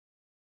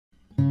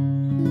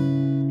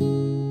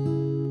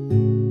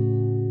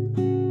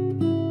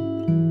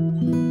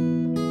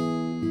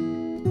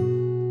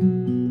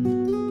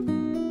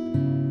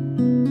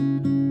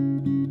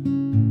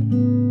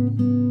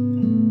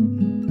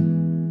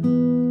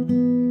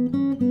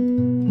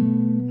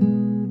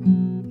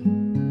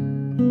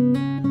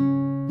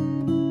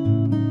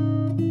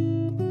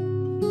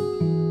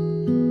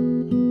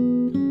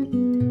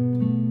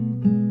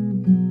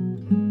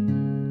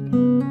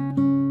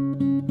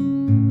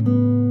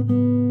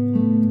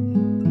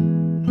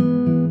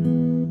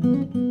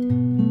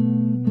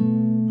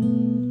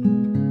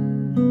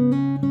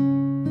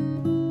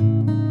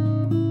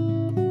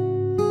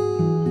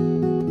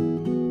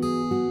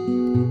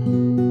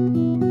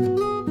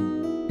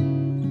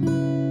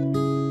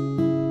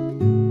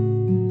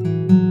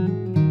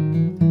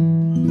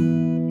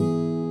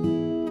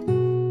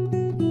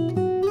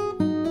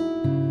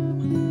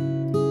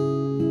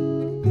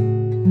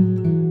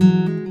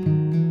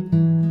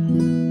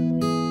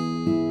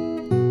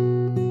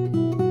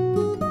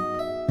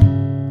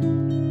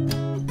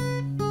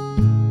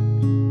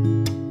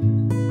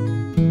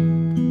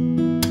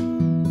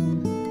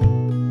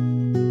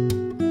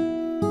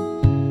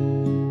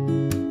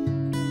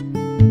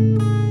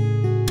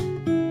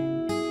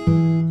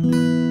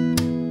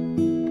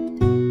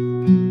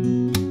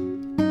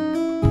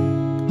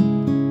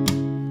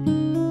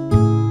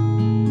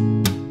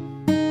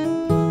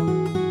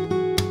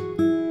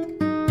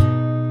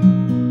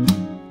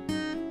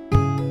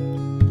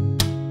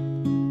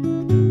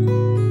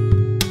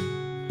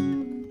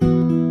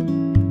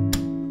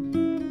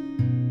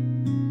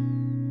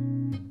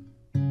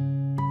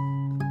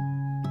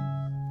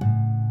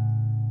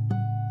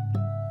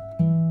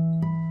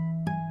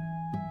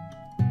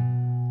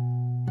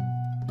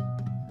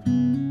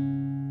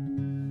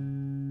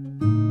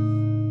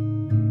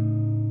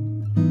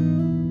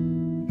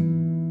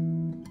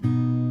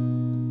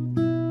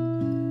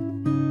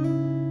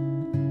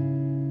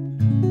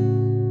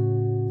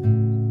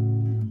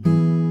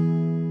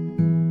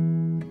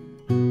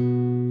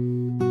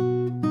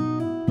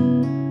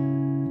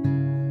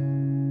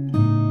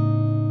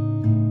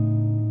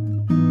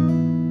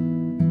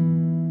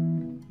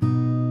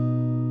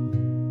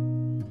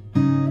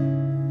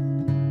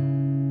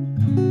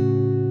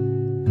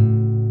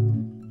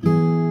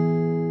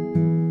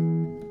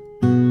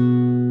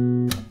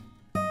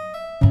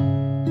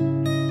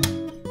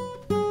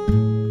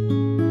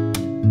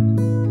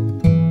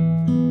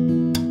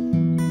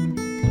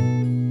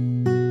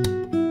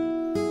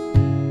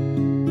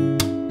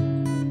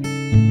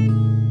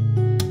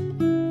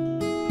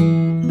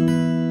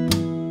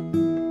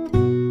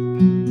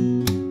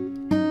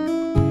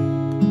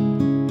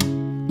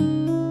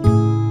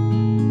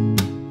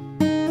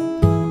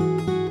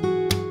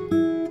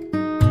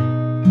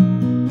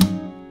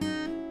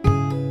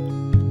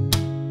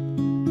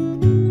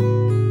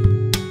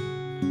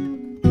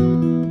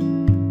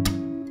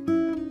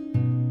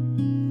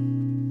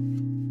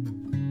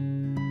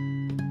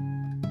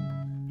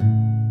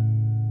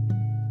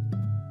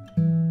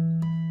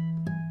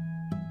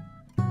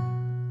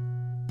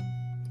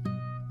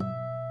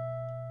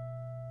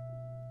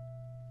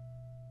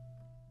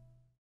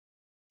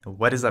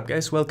What is up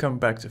guys, welcome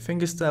back to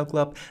Fingerstyle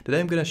Club. Today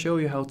I'm gonna show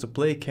you how to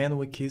play Can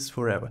We Kiss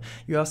Forever.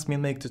 You asked me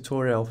to make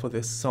tutorial for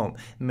this song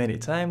many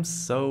times,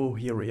 so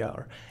here we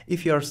are.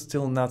 If you are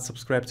still not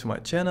subscribed to my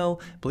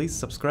channel, please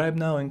subscribe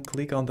now and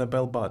click on the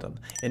bell button.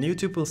 And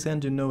YouTube will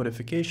send you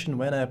notification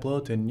when I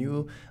upload a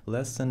new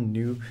lesson,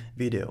 new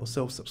video.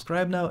 So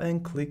subscribe now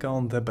and click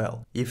on the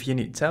bell. If you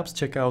need tabs,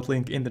 check out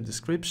link in the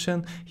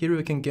description. Here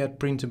you can get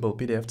printable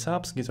PDF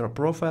tabs, guitar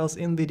profiles,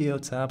 in video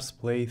tabs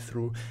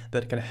playthrough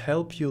that can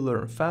help you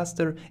learn faster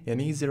and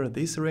easier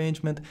this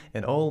arrangement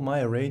and all my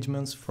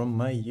arrangements from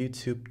my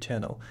YouTube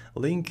channel.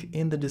 Link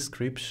in the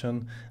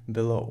description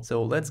below.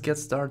 So let's get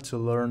started to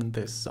learn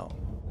this song.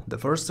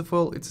 First of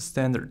all, it's a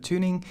standard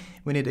tuning.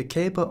 We need a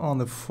capo on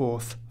the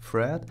 4th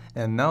fret,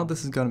 and now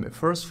this is gonna be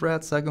 1st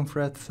fret, 2nd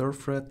fret, 3rd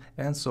fret,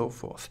 and so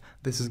forth.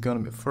 This is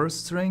gonna be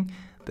 1st string,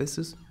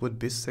 this would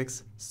be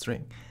 6th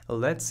string.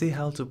 Let's see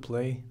how to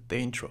play the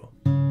intro.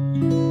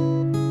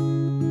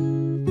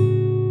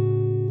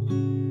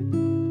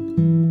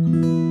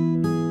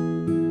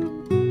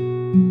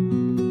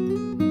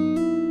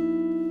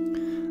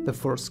 The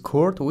first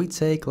chord we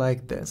take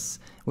like this.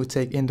 We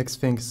take index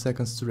finger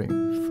 2nd string,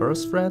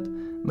 1st fret,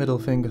 middle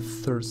finger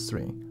 3rd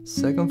string,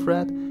 2nd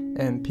fret,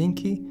 and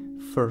pinky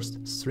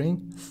 1st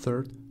string,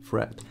 3rd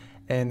fret.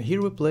 And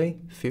here we play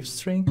 5th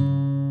string,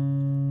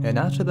 and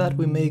after that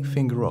we make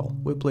finger roll.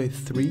 We play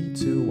 3,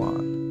 2,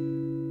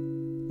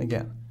 1.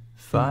 Again,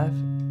 5,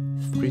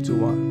 3, 2,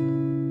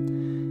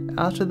 1.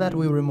 After that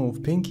we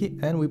remove pinky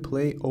and we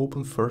play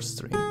open 1st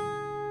string.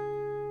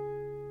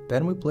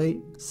 Then we play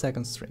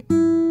 2nd string.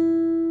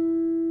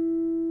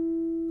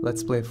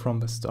 Let's play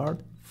from the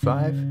start.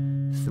 5,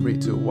 3,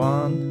 2,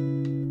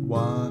 1,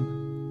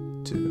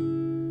 1, 2.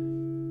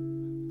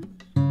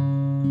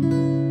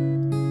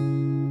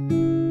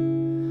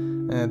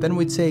 And then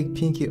we take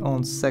pinky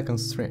on 2nd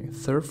string,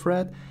 3rd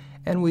fret,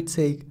 and we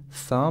take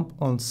thumb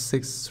on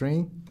 6th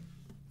string,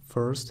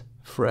 1st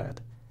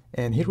fret.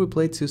 And here we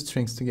play 2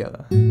 strings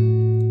together.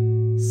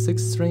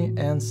 6th string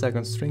and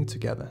 2nd string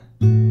together.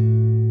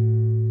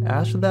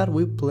 After that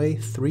we play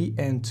 3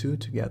 and 2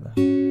 together.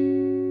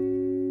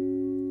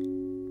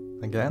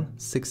 Again,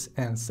 6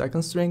 and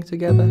 2nd string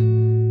together,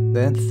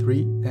 then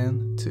 3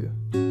 and 2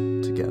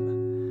 together.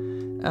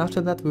 After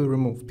that we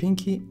remove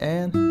pinky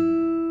and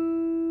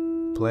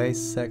play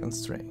 2nd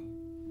string.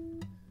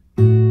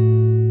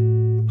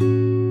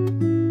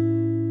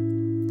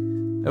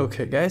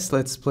 Okay guys,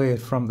 let's play it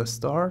from the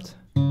start.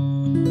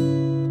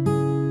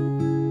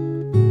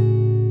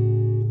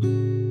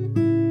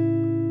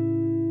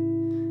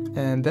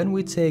 And then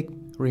we take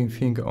ring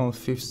finger on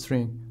 5th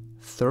string,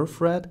 3rd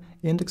fret,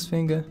 index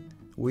finger,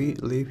 we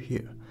leave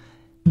here.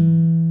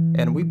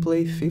 And we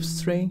play 5th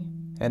string,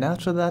 and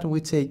after that we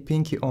take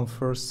pinky on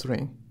 1st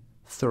string,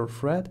 3rd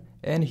fret,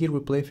 and here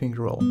we play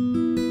finger roll.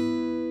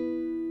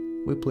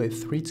 We play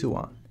 3, 2,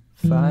 1,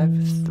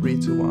 5, 3,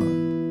 2,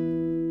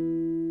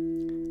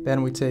 1.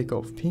 Then we take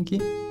off pinky,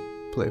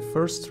 play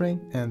 1st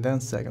string, and then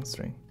 2nd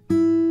string.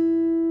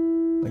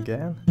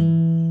 Again.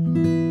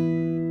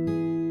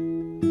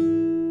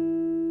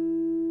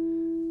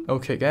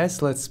 Okay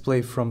guys, let's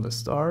play from the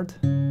start.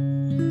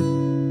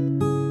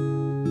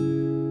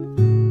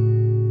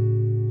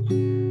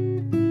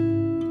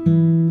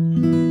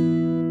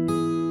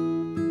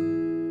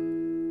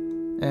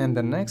 And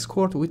the next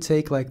chord we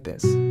take like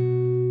this.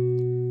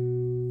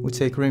 We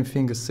take ring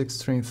finger 6th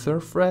string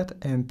 3rd fret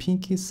and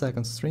pinky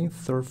 2nd string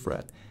 3rd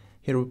fret.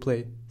 Here we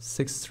play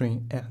 6th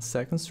string and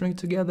 2nd string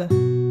together.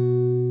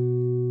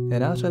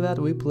 And after that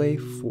we play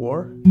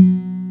 4,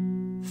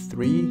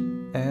 3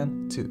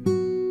 and 2.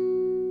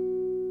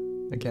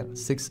 Again,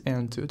 6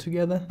 and 2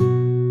 together. 4,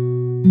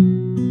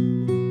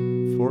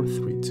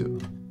 3, 2.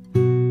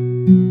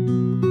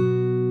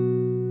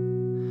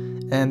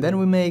 And then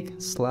we make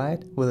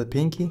slide with a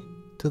pinky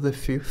to the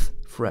 5th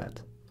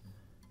fret.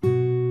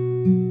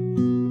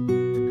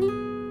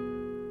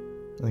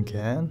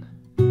 Again.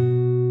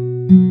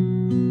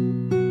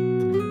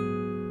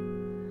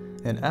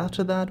 And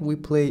after that we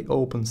play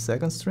open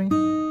 2nd string,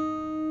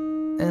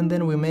 and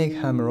then we make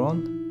hammer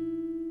on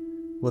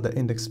with the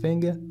index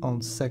finger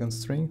on 2nd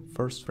string,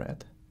 1st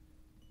fret.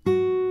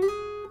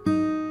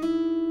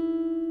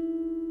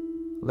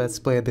 Let's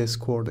play this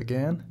chord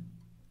again.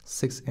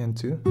 6 and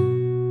 2.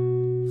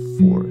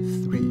 4,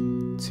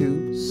 3,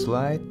 2,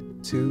 slide,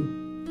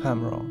 2,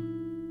 hammer on.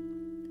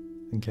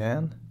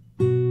 Again.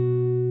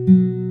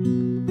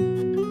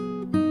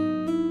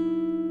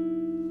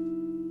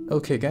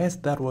 Okay guys,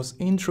 that was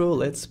intro.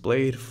 Let's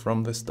play it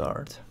from the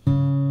start.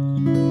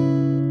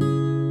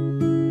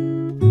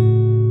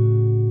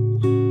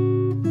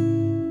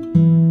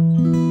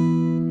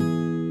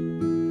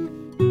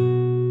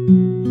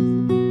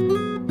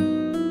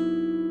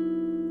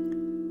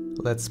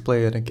 Let's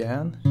play it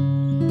again.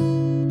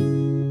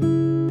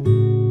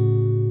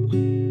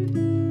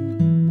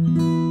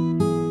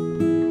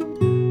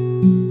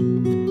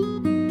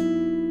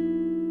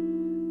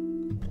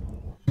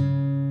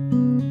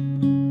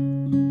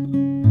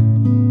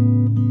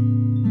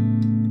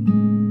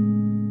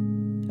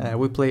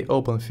 We play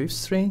open 5th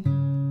string,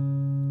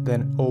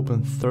 then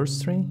open 3rd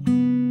string,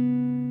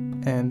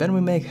 and then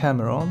we make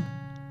hammer on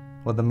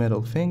with the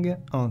middle finger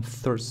on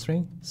 3rd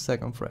string,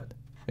 2nd fret.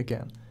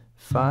 Again,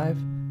 5,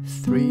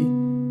 3,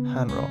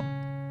 hammer on.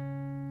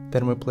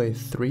 Then we play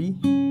 3,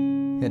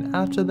 and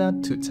after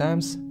that 2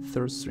 times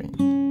 3rd string.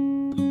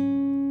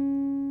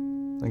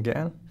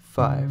 Again,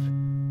 5,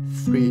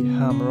 3,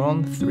 hammer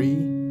on, 3,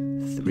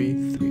 3,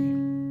 3.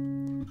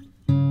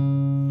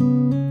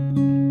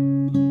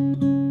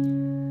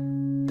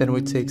 Then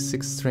we take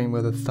 6th string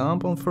with a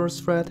thumb on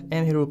 1st fret,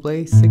 and here we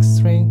play 6th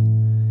string.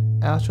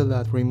 After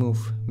that,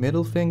 remove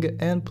middle finger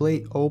and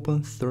play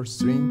open 3rd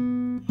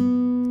string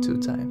 2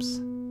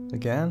 times.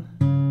 Again.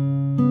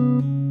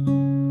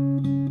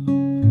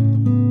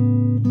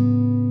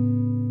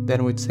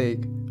 Then we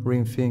take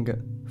ring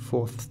finger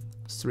 4th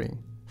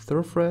string,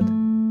 3rd fret,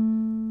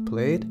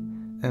 play it,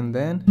 and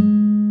then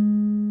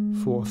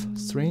 4th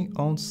string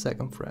on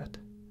 2nd fret.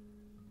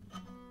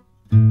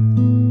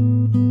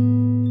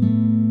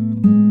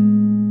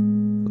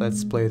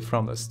 Let's play it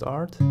from the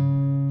start.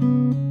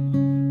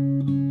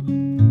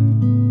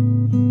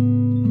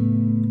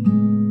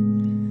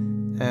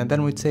 And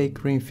then we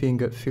take ring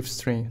finger 5th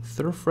string,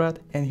 3rd fret,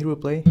 and here we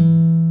play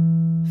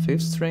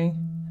 5th string.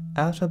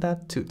 After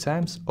that, 2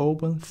 times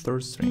open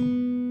 3rd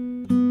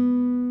string.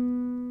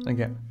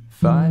 Again,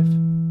 5,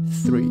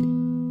 3,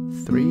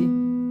 3.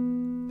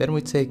 Then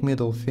we take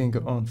middle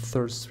finger on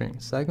 3rd string,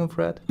 2nd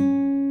fret,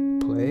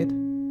 play it,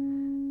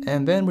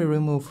 and then we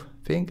remove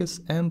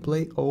fingers and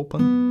play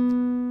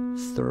open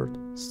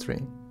 3rd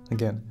string.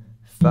 Again,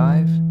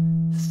 5,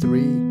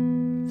 3,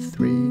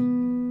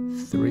 3,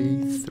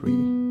 3,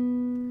 3.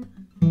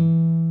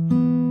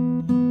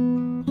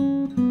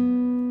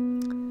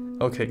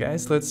 Okay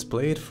guys, let's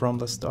play it from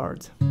the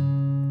start.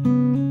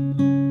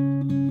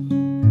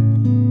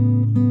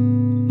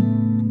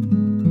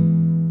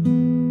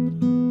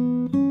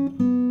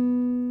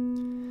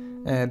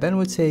 And then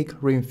we take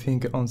ring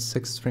finger on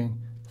 6th string,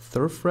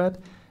 3rd fret,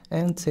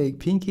 and take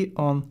pinky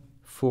on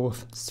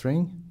 4th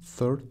string,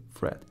 3rd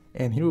fret.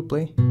 And here we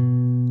play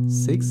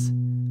 6,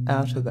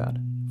 after that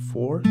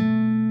 4,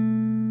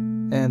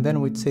 and then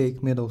we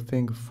take middle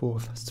finger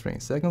 4th string,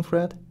 2nd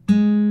fret,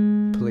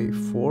 play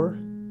 4,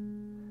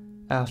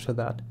 after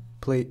that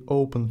play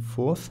open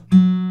 4th,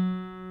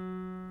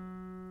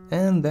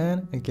 and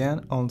then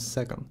again on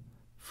 2nd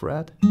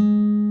fret,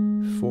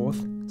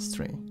 4th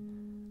string.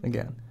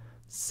 Again,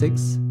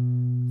 6,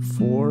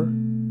 4,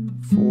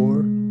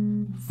 4,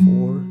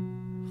 4,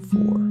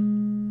 4.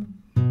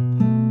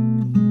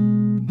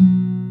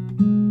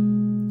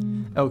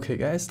 Okay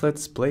guys,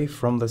 let's play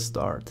from the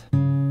start.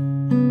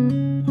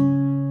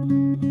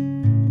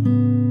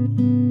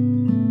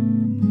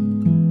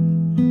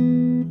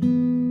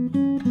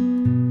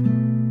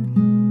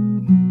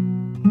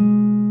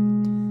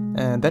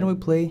 And then we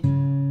play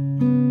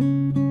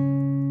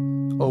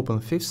open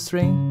 5th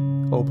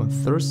string, open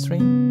 3rd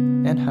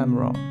string, and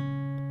hammer on.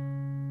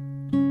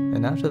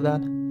 And after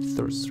that,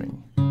 3rd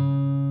string.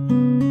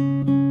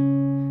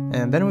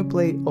 And then we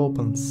play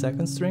open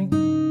 2nd string,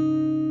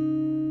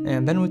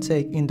 and then we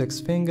take index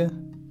finger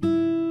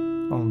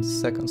on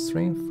 2nd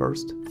string,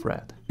 1st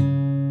fret.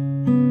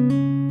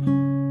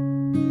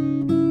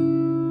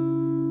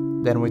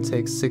 Then we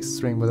take 6th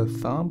string with a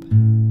thumb,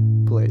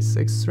 play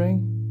 6th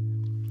string,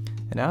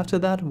 and after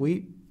that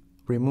we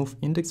remove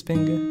index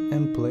finger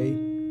and play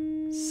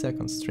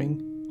 2nd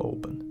string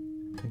open.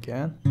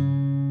 Again.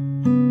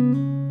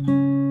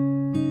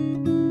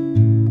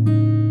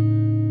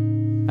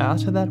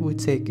 After that we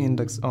take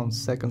index on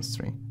 2nd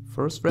string,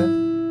 1st fret,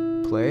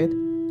 play it,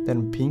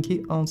 then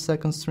pinky on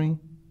 2nd string,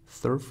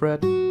 3rd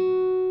fret,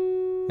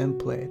 and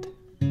play it.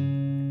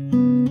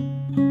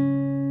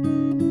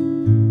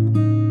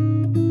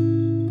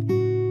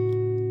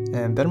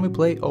 And then we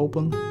play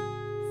open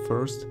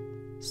 1st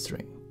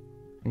string.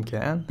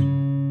 Again.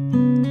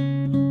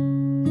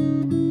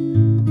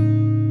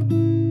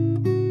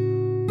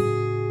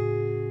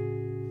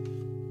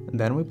 And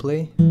then we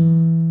play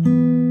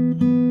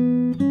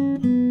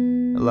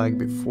like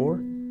before,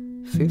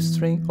 5th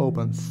string,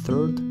 open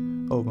 3rd,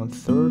 open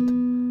 3rd,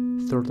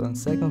 3rd and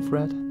 2nd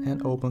fret,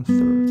 and open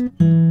 3rd.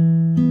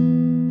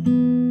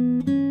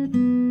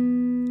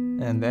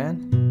 And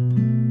then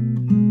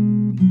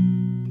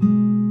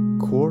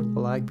chord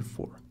like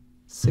before,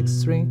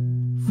 6th string,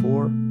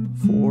 4,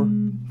 4,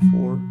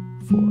 4,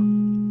 4.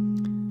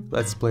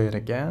 Let's play it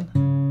again.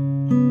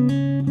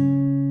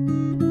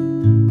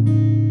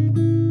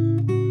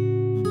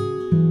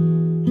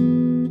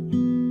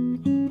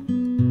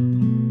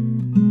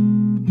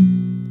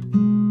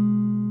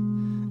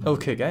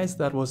 Okay guys,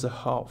 that was a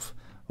half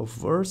of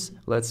verse.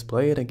 Let's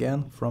play it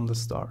again from the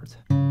start.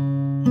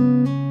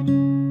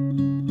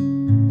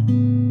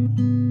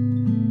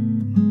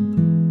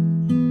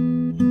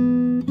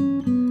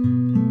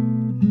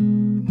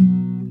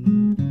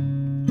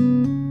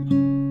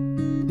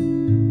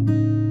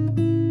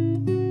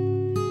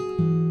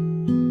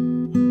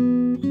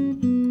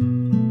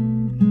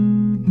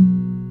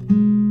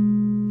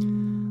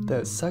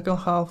 The second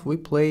half we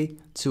play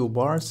 2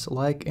 bars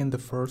like in the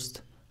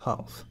first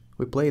half.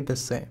 We play the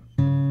same.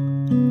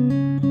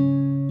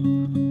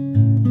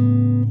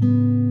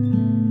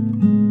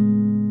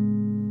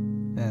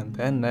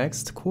 Then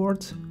next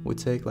chord we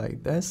take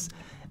like this,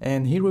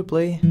 and here we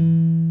play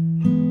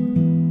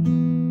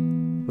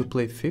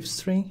 5th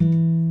string,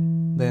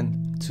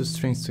 then 2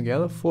 strings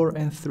together, 4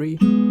 and 3,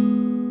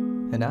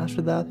 and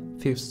after that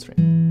 5th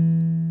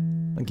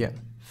string. Again,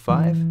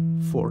 5,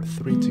 4,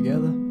 3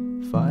 together,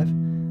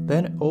 5,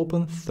 then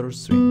open 3rd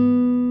string.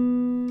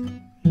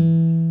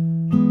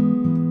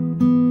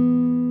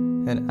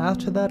 And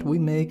after that we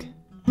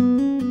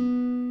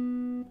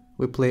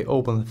play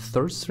open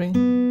 3rd string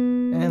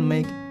and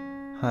make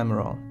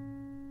hammer on.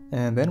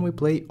 And then we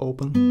play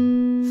open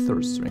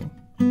 3rd string.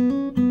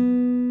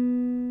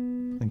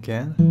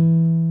 Again.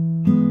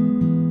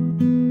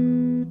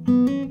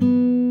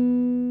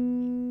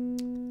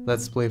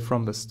 Let's play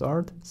from the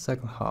start,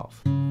 second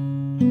half.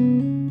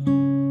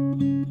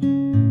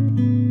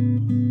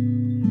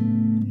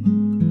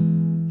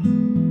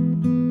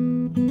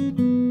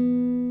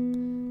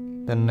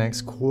 The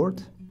next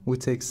chord, we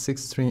take 6th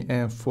string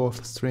and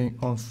 4th string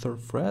on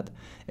 3rd fret,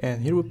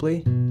 and here we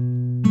play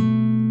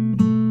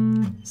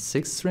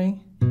 6th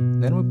string,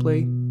 then we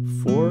play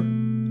 4,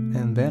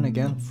 and then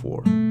again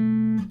 4.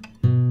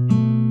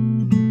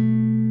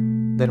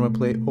 Then we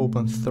play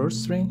open 3rd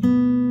string,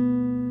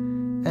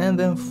 and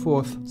then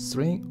 4th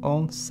string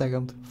on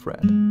 2nd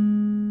fret.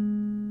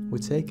 We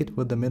take it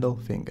with the middle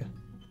finger.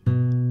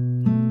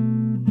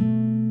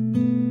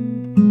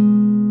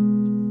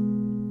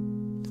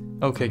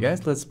 Okay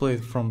guys, let's play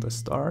it from the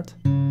start.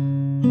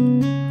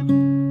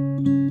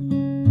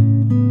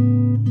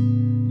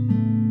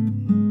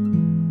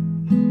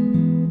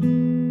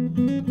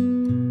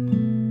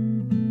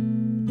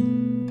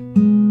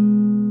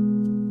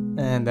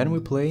 And then we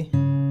play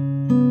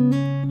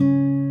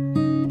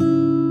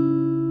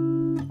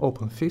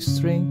open 5th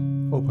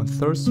string, open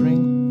 3rd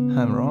string,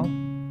 hammer on,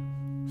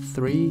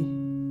 3,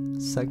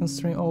 2nd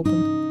string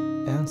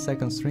open, and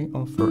 2nd string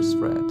on 1st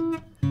fret.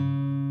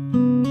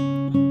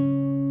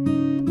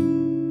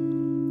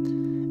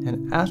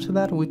 And after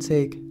that we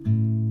take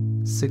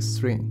 6th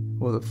string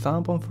with a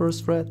thumb on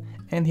 1st fret,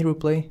 and here we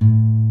play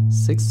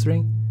 6th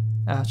string.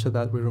 After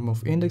that we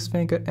remove index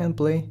finger and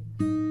play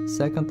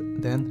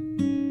 2nd, then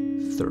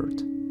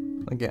 3rd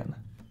again.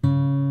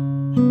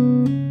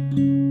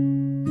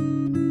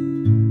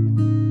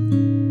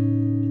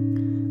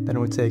 Then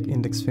we take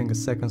index finger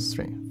 2nd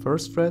string,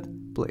 1st fret,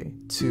 play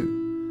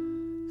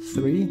 2,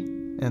 3,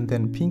 and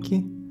then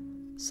pinky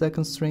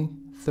 2nd string,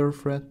 3rd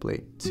fret,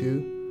 play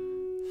 2,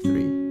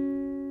 3.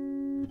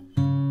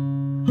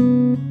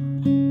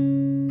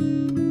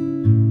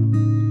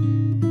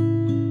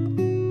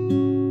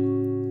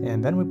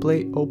 And then we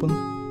play open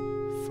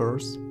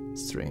 1st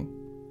string.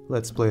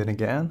 Let's play it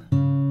again.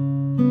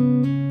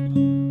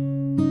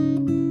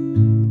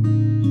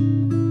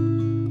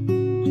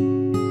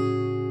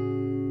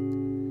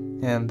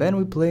 And then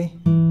we play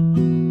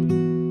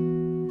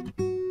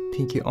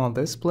pinky on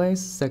this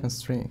place, 2nd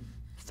string,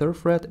 3rd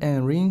fret,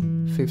 and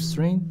ring, 5th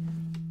string,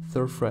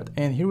 3rd fret.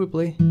 And here we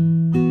play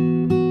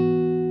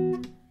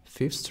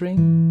 5th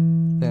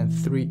string, then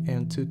 3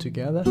 and 2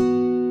 together,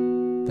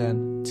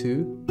 then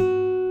 2,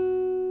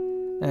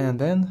 and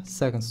then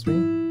 2nd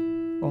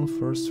string on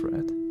 1st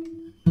fret.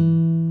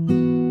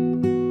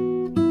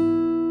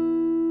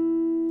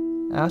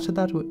 After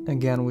that,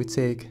 again we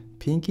take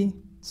pinky,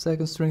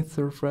 2nd string,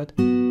 3rd fret,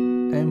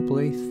 and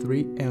play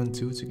 3 and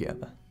 2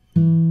 together.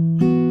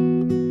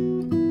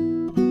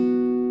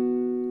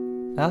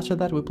 After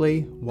that we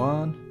play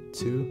 1,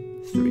 2,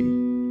 3.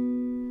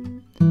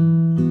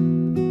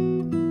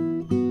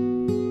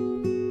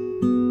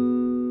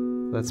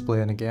 Let's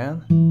play it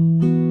again.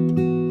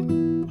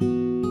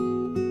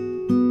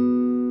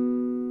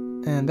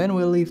 And then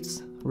we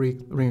lift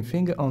ring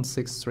finger on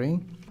 6th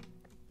string,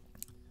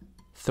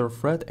 3rd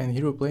fret, and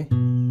here we play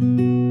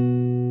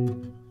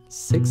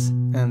 6,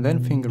 and then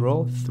finger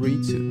roll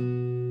 3,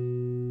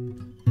 2.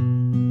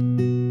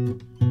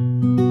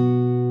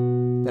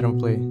 Then we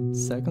play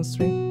 2nd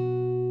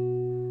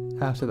string,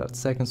 after that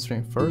 2nd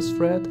string, 1st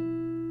fret,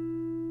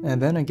 and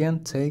then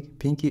again take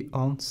pinky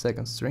on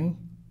 2nd string,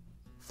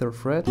 3rd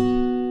fret,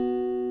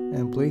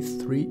 and play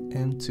 3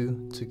 and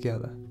 2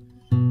 together.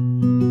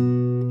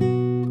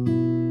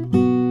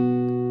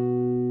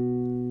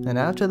 And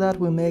after that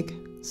we make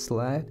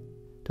slide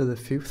to the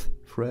 5th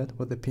fret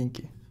with the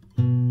pinky.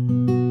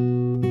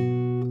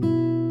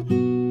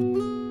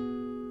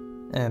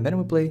 And then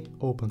we play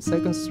open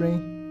 2nd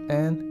string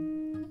and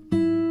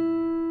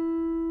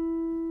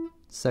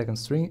 2nd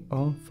string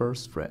on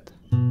 1st fret.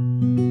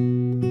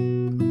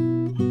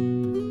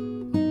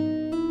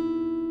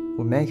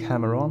 We make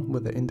hammer on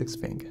with the index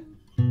finger.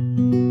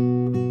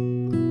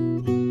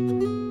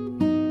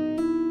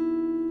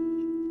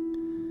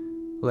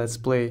 Let's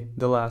play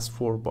the last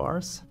 4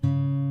 bars.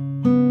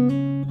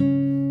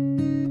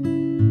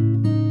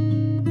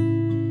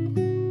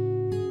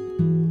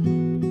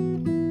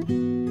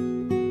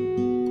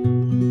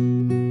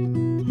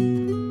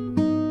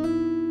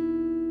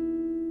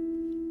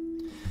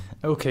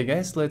 Okay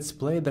guys, let's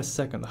play the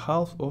second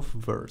half of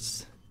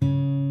verse.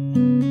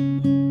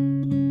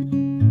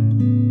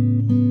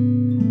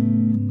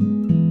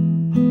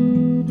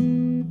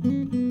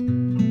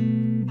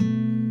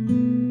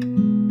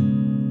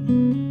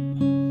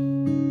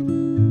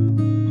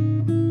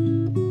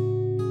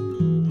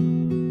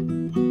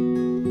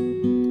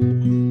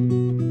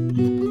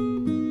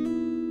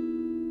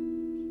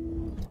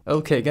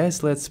 Okay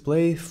guys, let's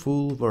play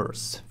full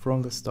verse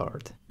from the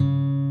start.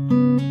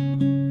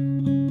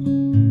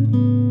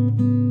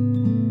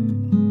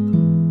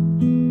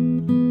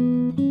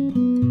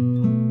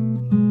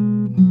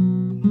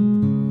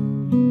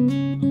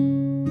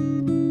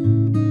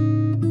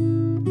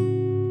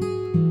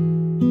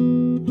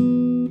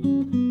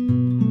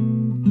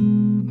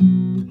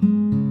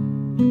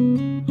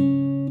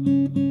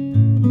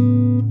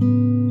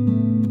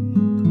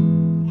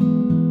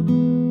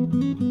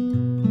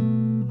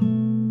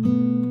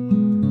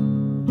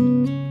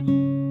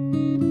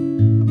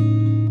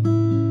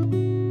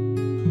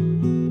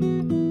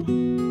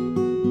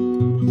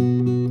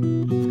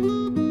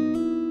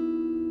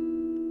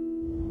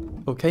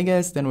 Okay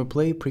guys, then we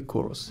play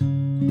pre-chorus.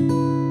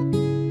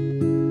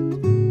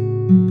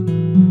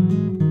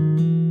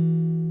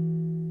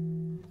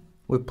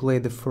 We play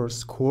the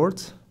first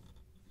chord.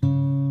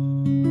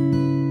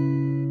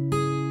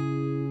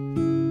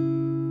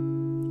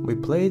 We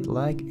play it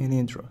like an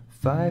intro.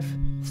 5,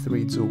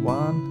 3, 2,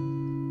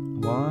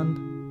 1,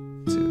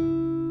 1,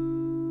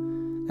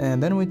 2.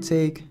 And then we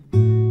take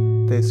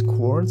these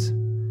chords,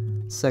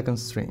 2nd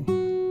string,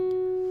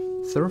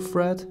 3rd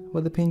fret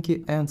with the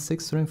pinky, and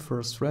 6th string,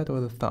 1st fret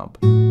with the thumb.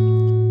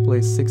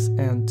 Play 6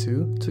 and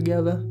 2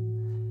 together.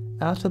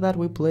 After that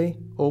we play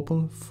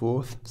open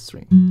 4th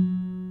string.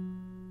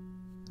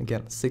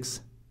 Again,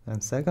 6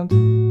 and 2nd,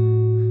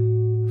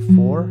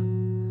 4,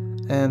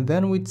 and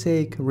then we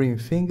take ring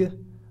finger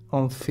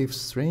on 5th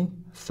string,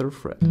 3rd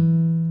fret,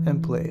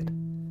 and play it.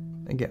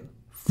 Again,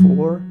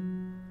 4,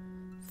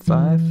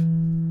 5,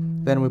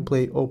 then we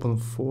play open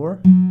 4,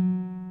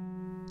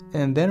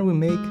 and then we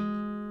make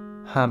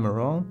hammer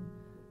on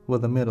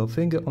with the middle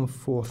finger on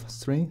 4th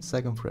string,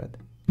 2nd fret.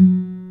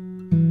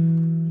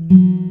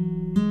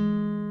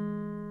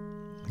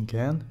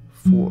 Again,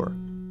 4,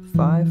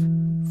 5,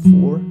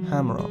 4,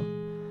 hammer on.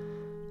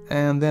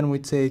 And then we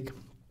take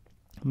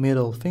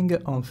middle finger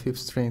on 5th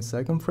string,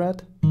 2nd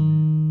fret,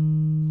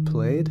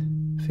 played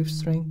 5th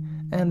string,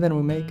 and then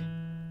we make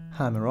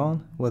hammer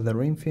on with the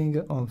ring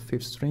finger on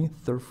 5th string,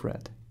 3rd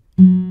fret.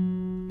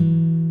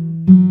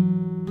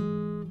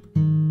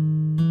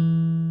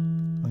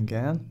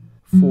 Again,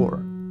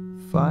 4,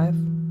 5,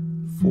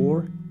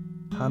 4,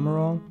 hammer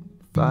on,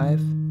 5,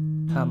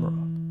 hammer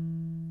on.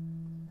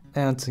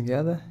 And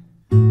together.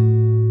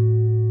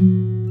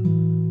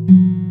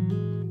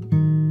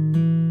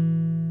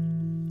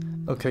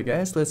 Okay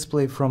guys, let's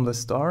play from the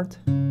start.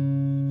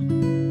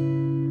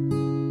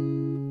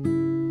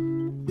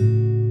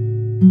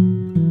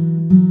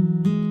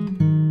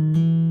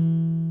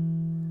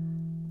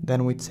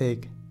 Then we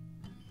take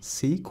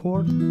C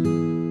chord,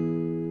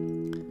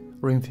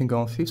 ring finger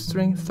on 5th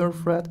string, 3rd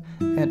fret,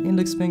 and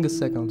index finger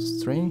 2nd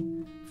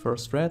string,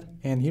 1st fret,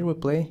 and here we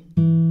play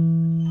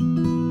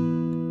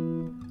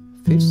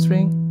 5th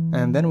string,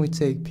 and then we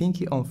take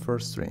pinky on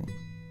 1st string,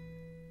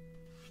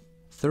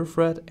 3rd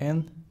fret,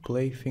 and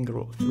play finger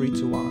roll 3,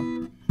 2,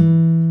 1.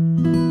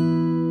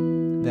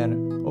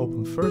 Then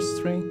open 1st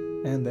string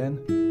and then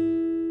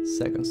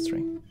 2nd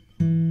string.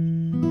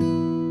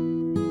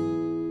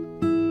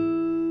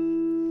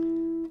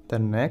 The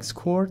next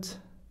chord,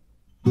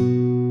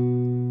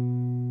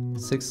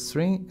 6th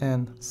string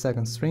and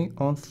 2nd string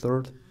on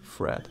 3rd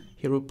fret.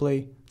 Here we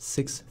play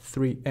 6,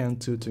 3 and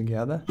 2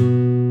 together.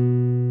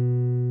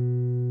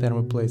 Then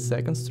we play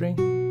 2nd string.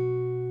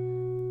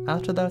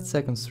 After that,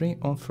 2nd string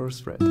on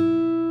 1st fret.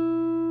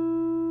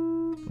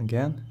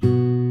 Again.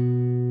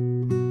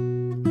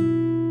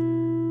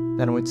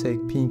 Then we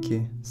take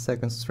pinky,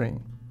 2nd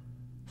string,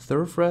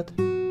 3rd fret,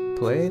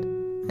 play it,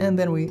 and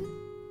then we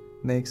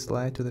make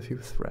slide to the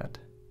 5th fret.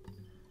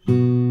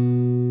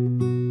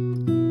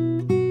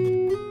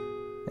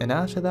 And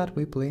after that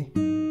we play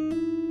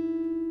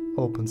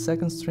open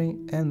 2nd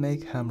string and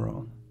make hammer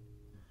on.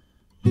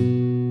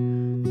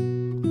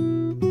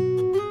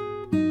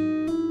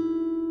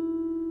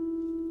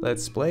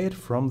 Let's play it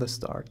from the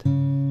start.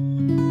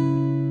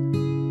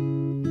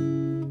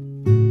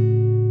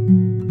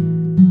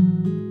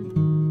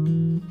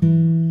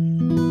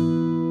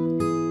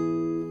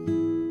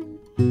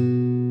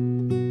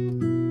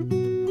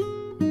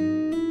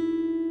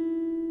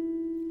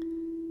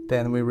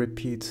 Then we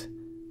repeat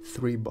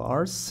 3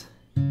 bars.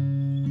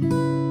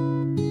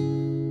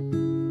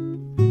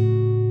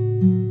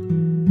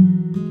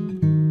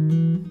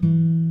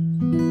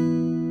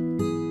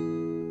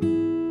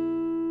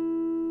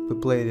 We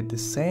played it the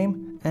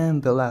same,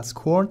 and the last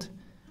chord,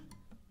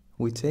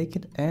 we take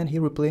it, and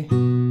here we play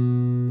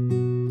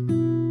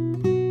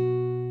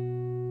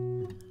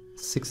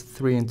 6,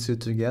 3 and 2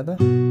 together,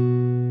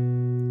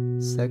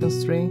 2nd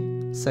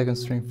string,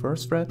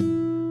 1st fret,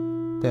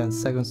 then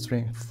 2nd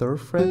string, 3rd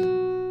fret,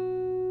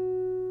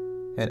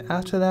 and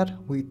after that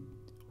we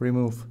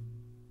remove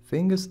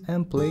fingers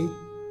and play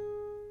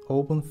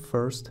open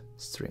 1st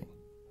string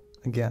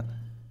again.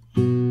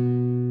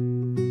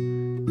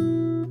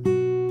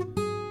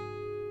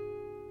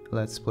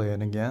 Let's play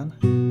it again.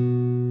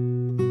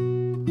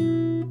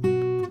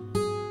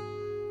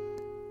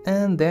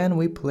 And then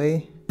we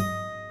play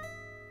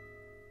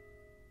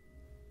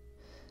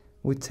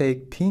we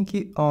take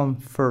pinky on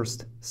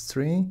first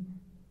string,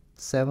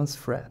 7th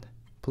fret,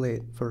 play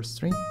it first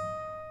string,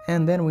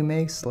 and then we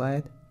make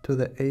slide to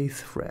the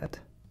 8th fret.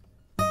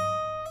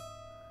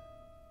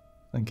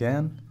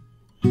 Again.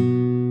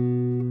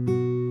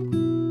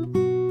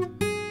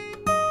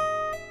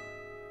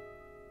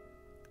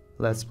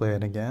 Let's play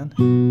it again.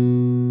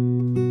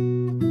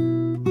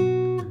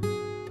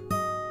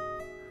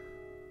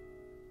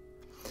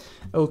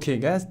 Okay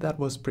guys, that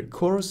was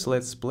pre-chorus.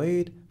 Let's play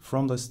it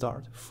from the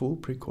start, full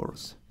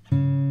pre-chorus.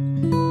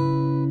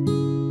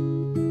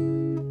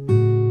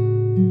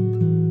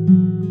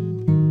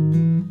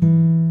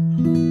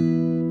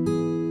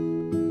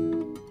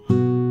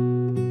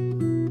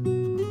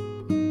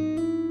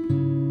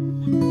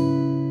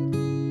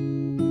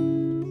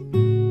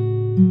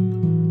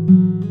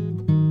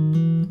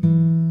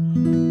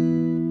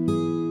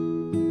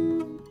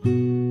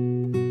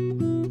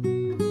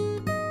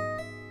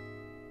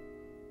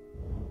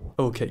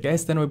 Okay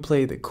guys, then we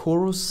play the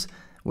chorus.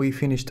 We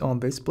finished on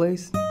this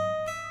place.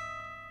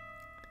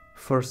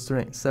 First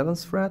string,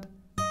 7th fret,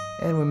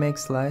 and we make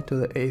slide to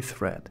the 8th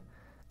fret.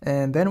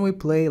 And then we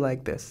play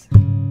like this.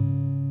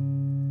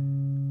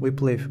 We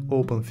play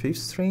open 5th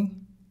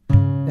string,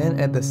 and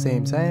at the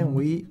same time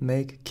we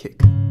make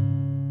kick.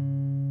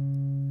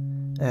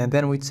 And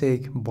then we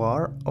take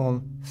bar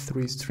on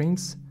 3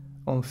 strings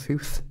on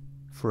 5th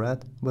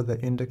fret with the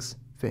index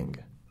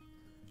finger.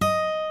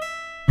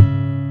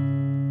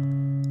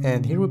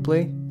 And here we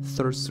play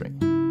 3rd string.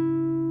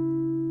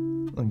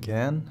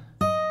 Again.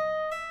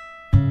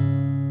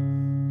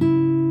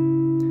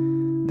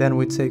 Then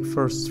we take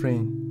 1st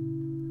string,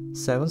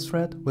 7th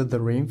fret with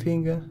the ring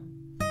finger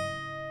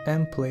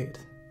and play it.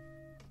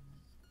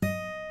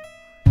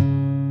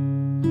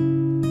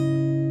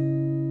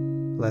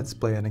 Let's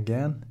play it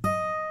again.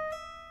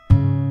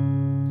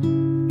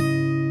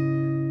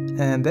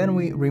 And then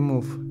we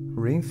remove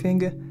ring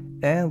finger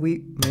and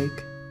we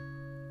make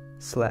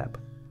slap.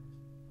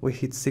 We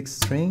hit 6th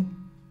string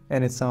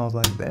and it sounds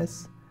like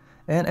this,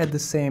 and at the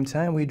same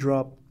time we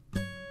drop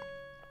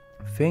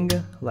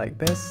finger like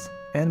this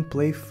and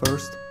play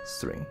 1st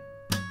string.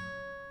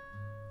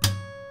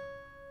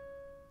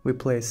 We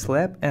play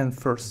slap and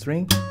 1st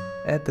string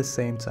at the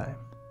same time.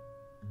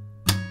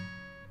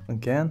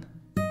 Again.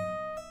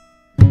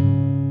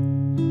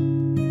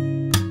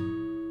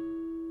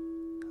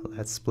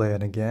 Let's play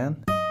it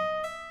again.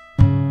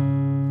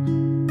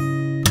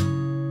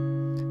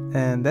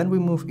 And then we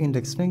move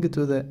index finger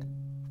to the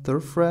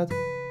 3rd fret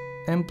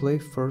and play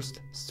 1st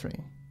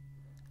string.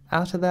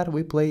 After that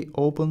we play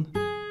open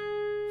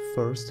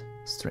 1st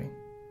string.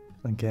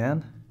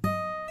 Again.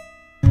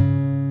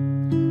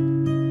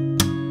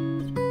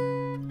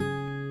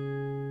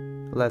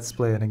 Let's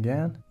play it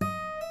again.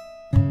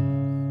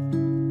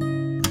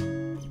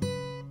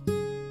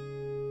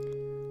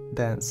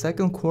 Then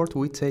 2nd chord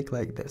we take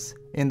like this.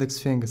 Index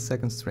finger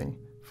 2nd string,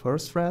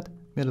 1st fret,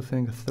 middle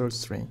finger 3rd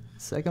string,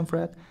 2nd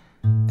fret,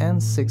 and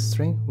 6th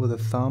string with a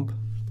thumb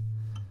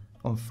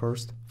on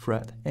 1st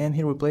fret. And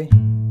here we play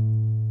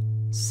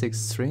 6th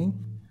string,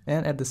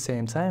 and at the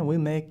same time we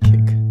make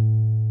kick.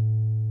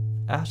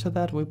 After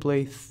that we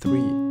play 3,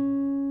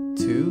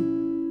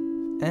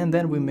 2, and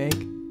then we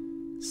make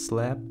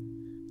slap,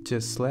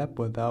 just slap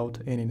without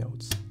any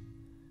notes.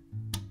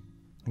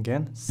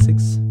 Again,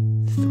 6,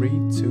 3,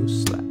 2,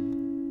 slap.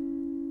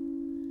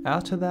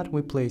 After that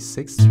we play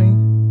 6th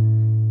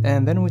string,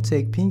 and then we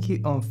take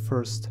pinky on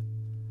 1st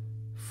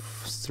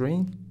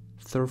string,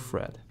 3rd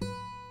fret,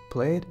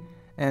 play it,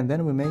 and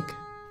then we make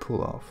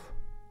pull off.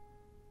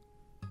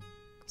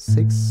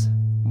 6,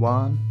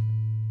 1,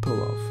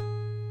 pull off.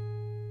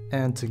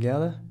 And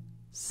together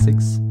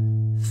 6,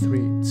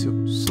 3,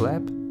 2,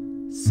 slap,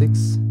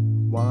 6,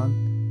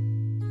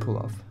 1, pull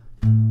off.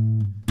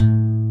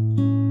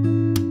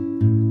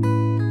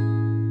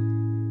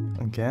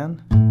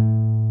 Again.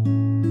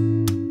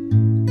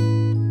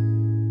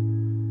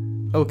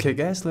 Okay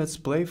guys, let's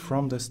play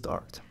from the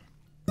start.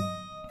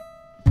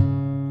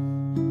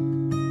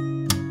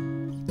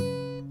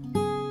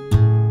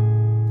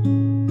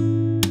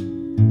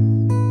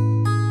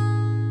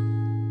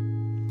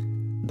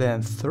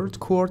 Then 3rd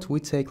chord we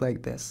take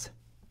like this.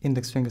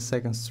 Index finger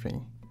 2nd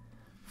string,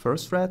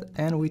 1st fret,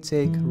 and we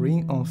take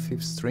ring on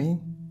 5th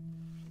string,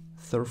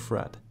 3rd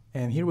fret.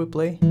 And here we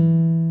play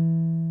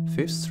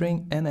 5th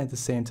string, and at the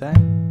same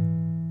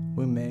time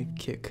we make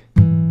kick.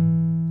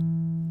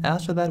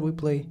 After that we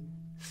play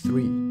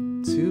 3,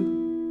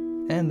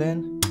 2, and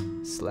then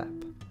slap.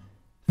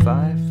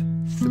 5,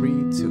 3,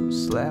 2,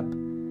 slap.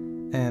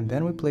 And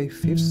then we play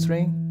 5th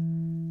string,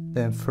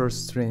 then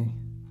 1st string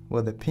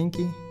with the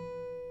pinky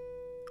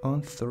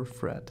on 3rd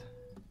fret.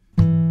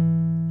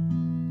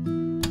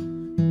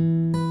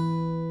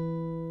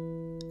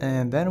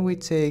 And then we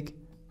take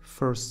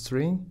 1st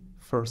string,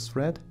 1st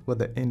fret with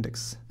the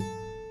index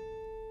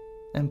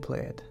and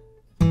play it.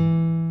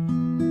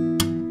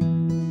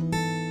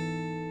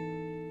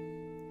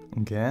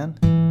 Again.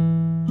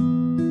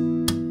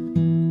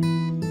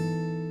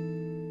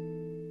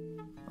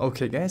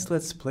 Okay guys,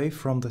 let's play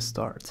from the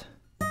start.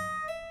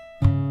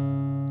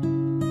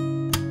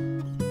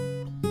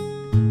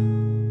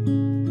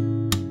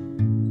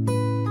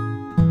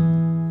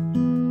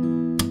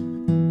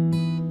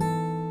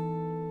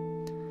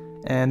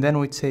 And then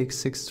we take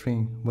 6th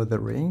string with the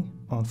ring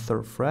on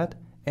 3rd fret,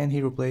 and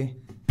here we play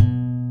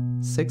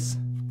 6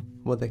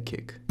 with a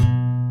kick.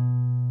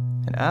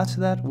 And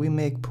after that we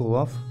make pull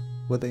off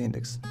with the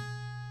index.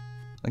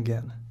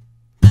 Again,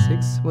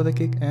 6 with a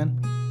kick and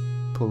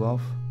pull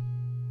off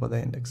with the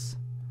index.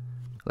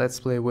 Let's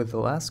play with the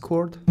last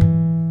chord.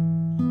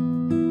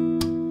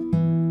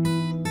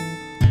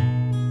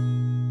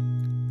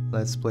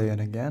 Let's play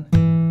it again.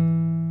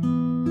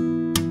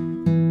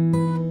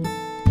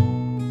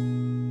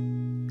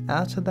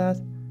 After that,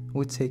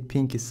 we take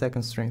pinky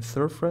 2nd string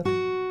 3rd fret,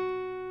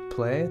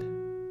 play it.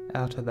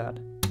 After that,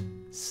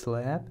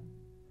 slap,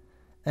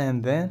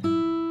 and then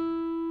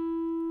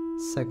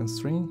 2nd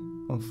string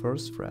on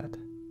 1st fret.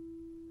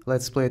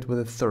 Let's play it with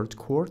the 3rd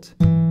chord.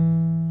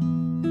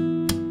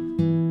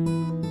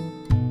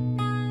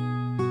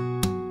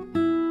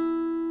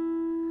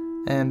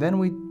 And then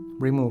we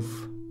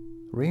remove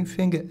ring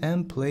finger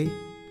and play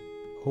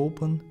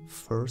open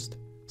 1st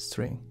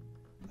string.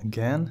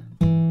 Again.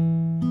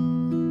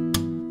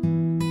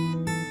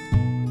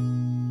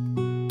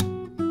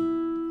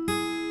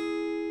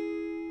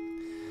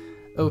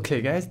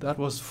 Okay guys, that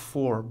was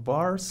 4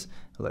 bars.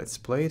 Let's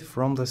play it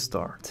from the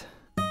start.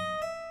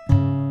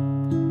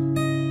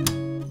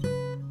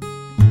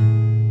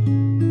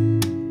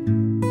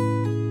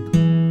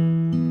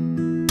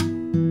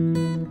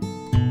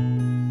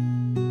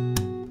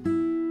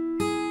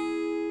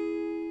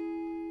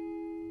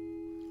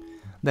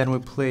 Then we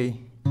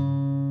play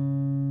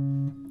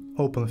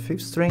open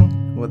 5th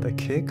string with a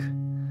kick,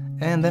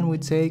 and then we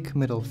take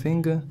middle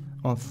finger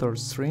on 3rd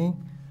string,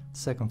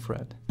 2nd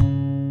fret.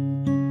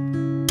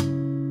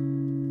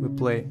 We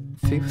play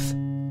 5th,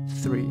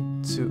 3,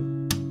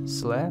 2,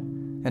 slap,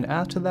 and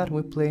after that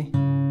we play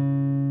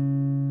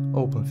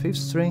open 5th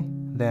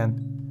string, then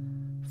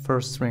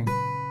 1st string,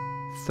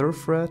 3rd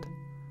fret,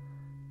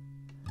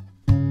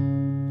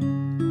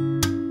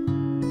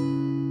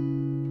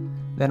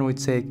 then we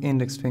take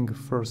index finger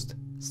 1st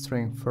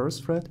string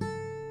 1st fret,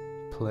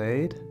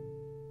 play it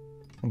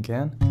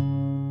again,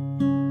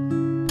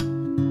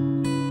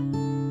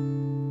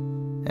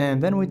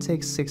 and then we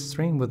take 6th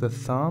string with the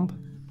thumb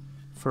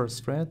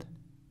 1st fret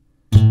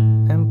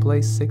and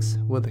play 6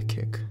 with a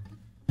kick.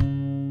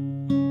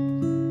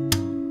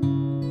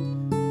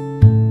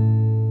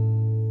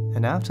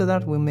 And after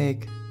that we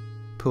make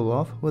pull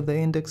off with the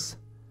index,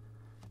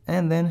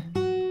 and then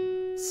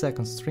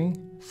 2nd string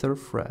 3rd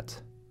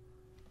fret.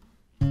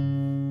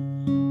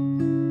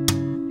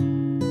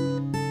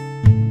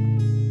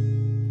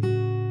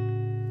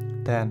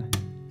 Then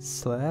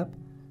slap,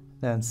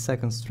 then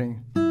 2nd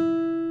string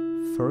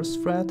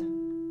 1st fret,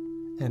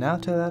 and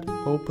after that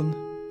open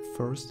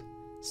 1st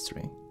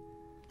string.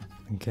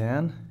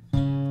 Again.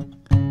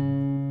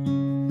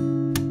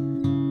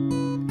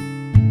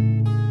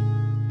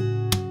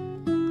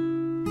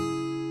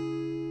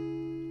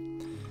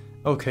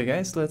 Okay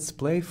guys, let's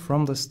play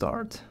from the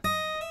start.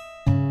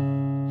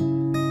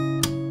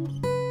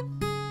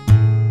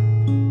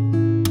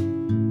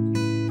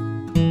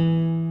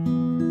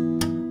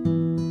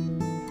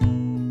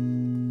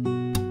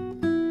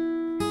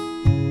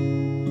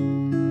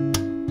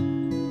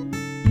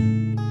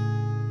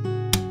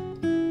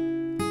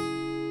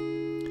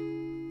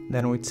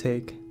 Then we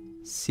take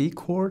C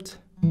chord,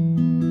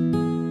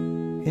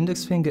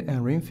 index finger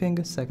and ring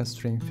finger, 2nd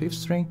string, 5th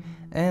string,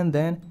 and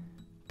then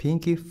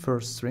pinky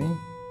 1st string,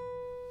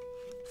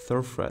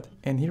 3rd fret.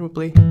 And here we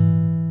play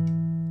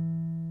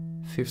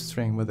 5th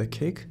string with a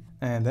kick,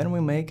 and then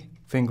we make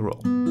finger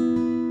roll,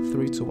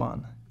 3, 2,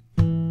 1.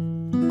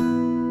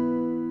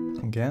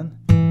 Again.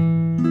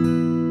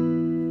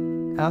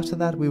 After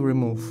that we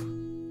remove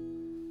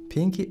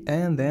pinky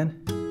and then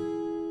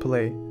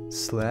play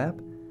slap,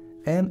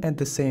 and at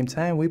the same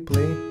time we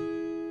play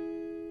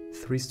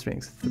 3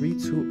 strings, 3,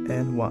 2,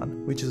 and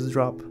 1. We just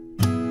drop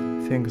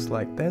fingers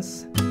like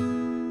this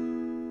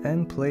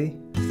and play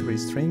 3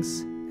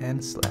 strings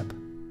and slap.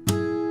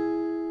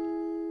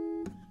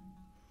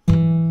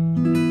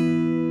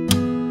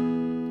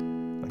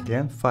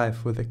 Again,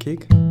 5 with a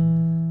kick,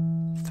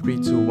 3,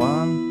 2,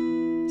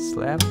 1,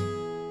 slap,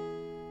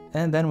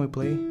 and then we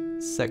play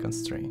 2nd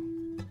string.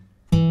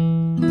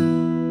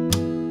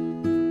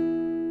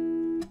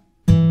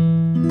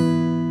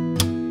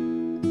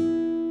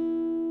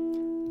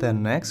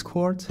 Then next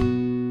chord,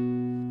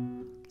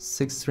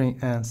 6th string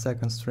and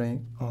 2nd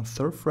string on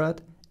 3rd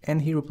fret,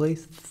 and here we play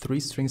 3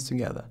 strings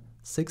together,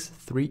 6,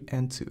 3,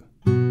 and 2.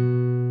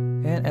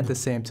 And at the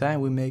same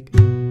time we make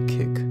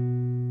kick.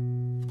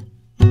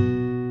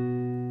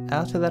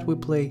 After that we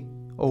play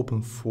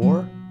open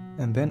 4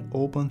 and then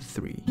open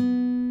 3.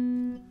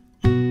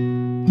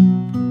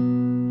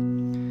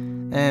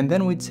 And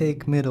then we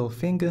take middle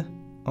finger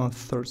on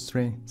 3rd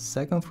string,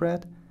 2nd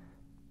fret,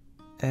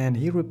 and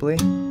here we play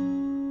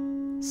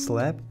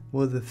slap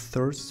with the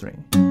 3rd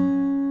string.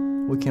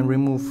 We can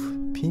remove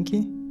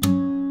pinky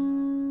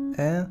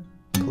and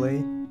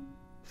play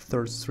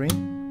 3rd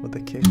string with a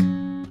kick.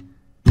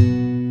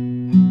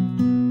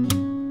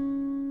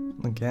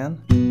 Again.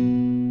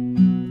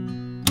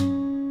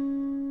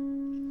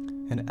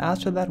 And And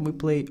after that we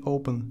play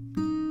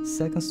open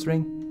second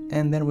string,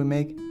 and then we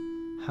make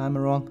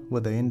hammer-on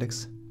with the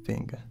index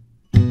finger.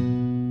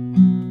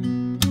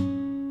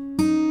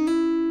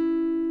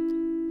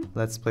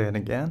 Let's play it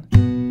again.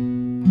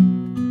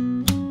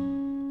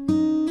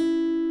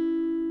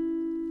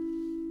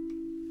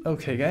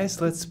 Okay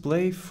guys, let's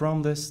play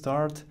from the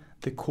start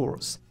the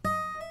chorus.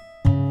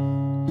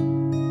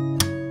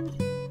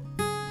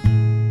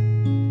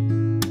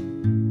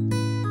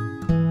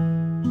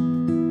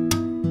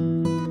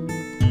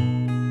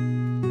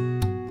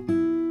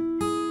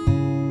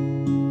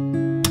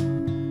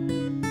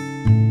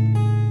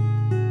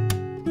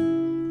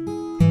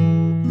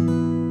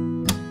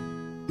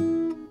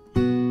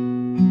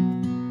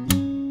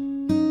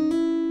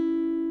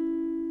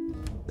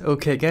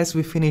 Okay guys,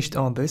 we finished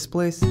on this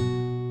place.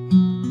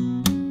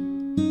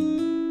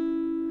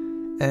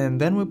 And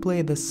then we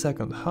play the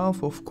second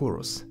half of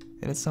chorus,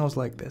 and it sounds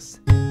like this.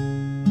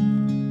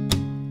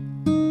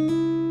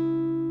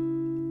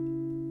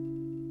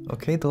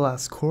 Okay, the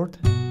last chord.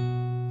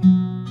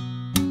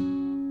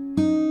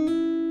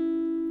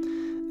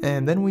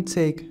 And then we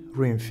take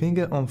ring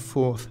finger on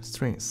 4th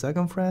string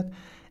 2nd fret,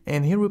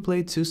 and here we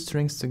play 2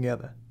 strings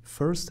together,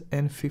 1st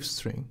and 5th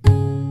string.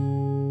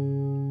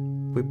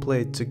 We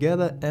play it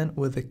together and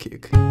with a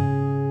kick.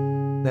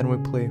 Then we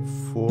play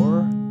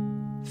 4,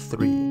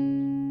 3.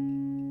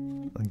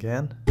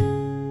 Again.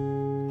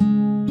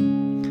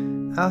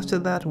 After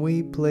that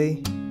we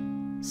play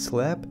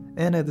slap,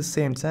 and at the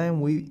same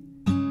time we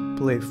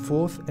play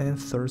 4th and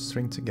 3rd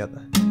string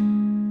together.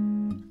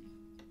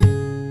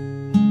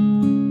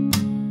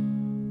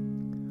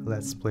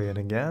 Let's play it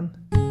again.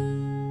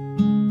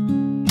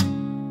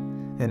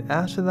 And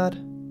after that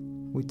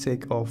we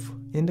take off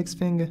index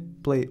finger,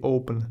 play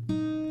open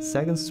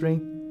 2nd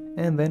string,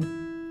 and then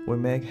we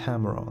make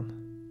hammer-on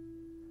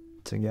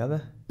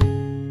together.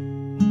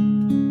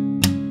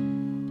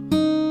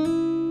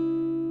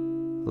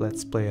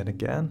 Let's play it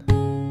again.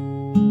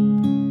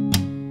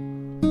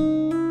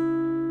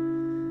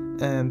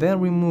 And then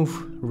we move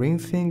ring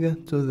finger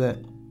to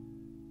the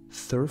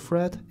 3rd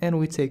fret, and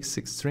we take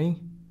 6th string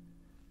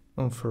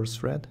on 1st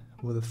fret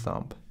with a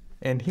thumb.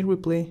 And here we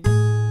play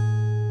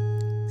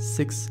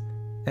 6th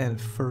and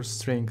 1st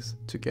strings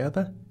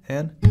together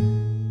and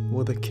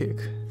with a kick.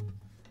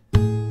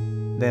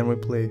 Then we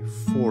play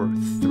 4,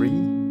 3.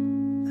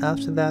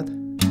 After that,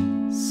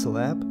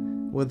 slap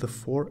with the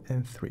 4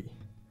 and 3.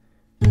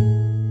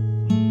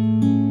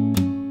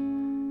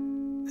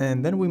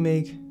 And then we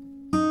make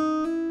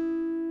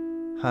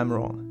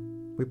hammer-on.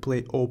 We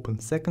play open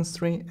 2nd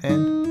string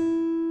and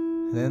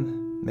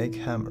then make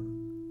hammer.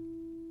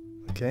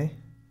 Okay?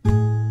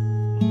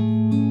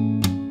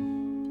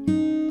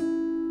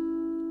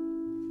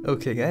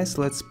 Okay guys,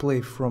 let's play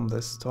from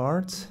the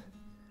start.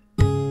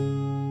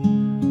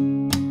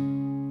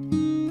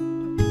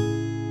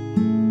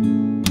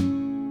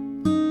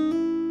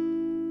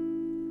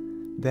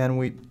 Then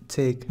we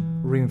take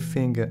ring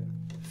finger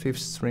 5th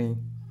string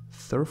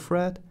 3rd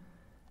fret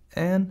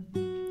and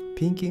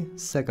pinky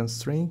 2nd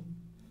string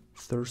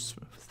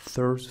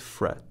 3rd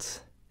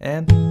fret,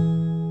 and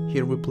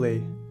here we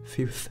play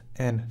 5th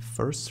and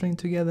 1st string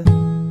together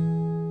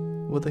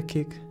with a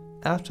kick.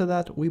 After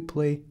that we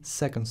play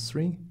 2nd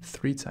string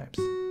 3 times.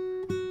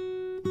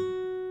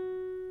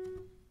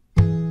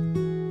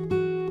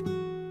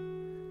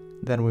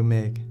 Then we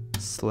make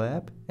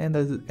slap, and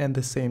at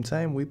the same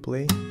time we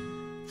play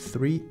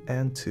 3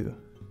 and 2.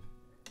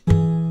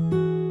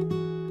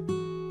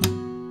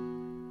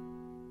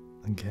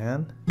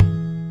 Again.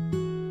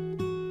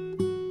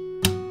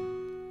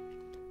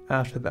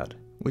 After that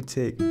we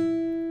take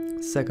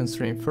 2nd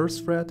string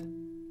 1st fret,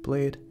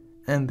 play it,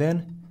 and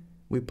then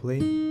we play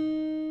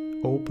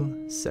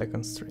open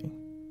 2nd string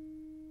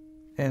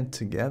and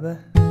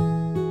together.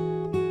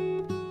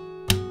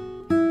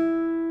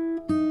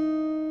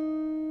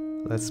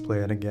 Let's play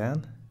it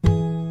again.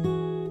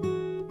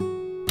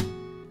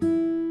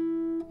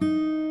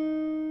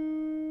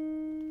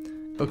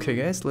 Okay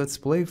guys, let's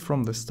play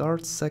from the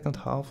start, second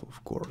half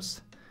of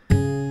course.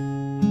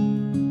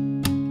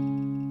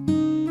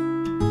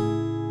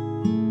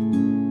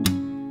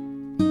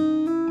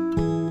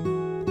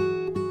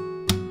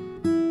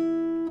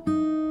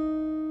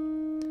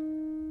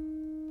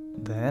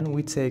 Then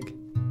we take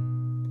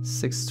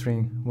 6th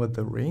string with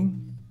the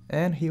ring,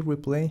 and here we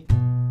play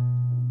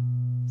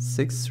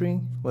 6th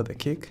string with a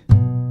kick.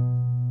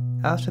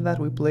 After that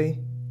we play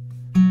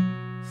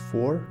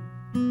 4,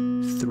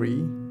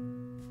 3.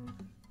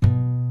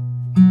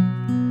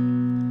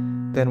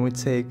 Then we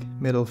take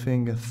middle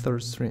finger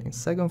 3rd string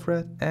 2nd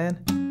fret, and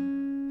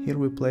here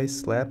we play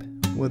slap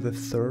with the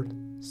 3rd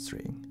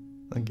string.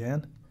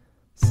 Again,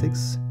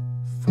 6,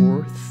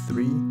 4,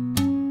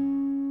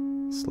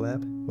 3,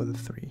 slap with a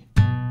 3.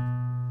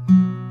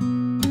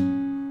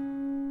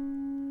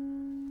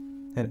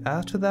 And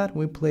after that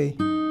we play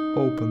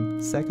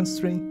open 2nd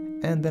string,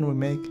 and then we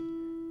make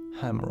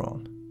hammer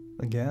on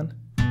again.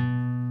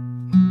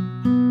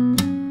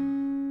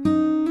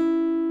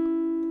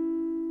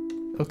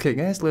 Okay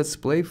guys, let's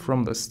play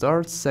from the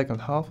start,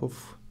 second half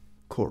of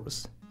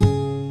chorus.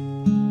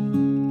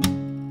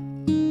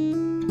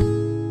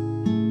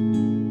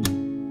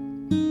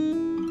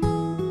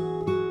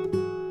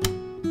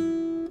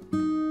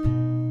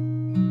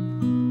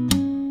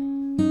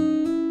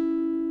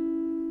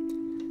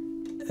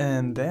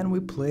 And then we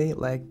play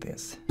like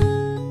this.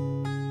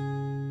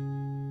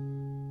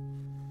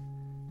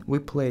 We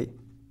play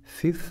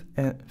fifth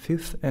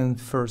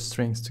and first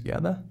strings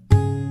together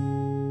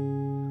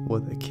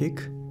with a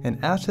kick,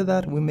 and after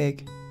that we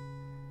make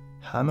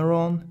hammer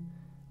on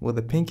with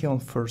the pinky on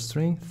first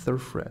string, 3rd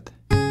fret,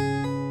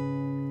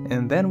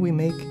 and then we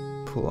make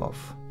pull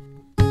off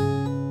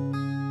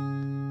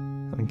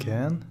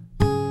again,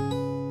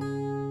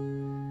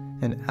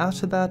 and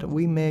after that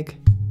we make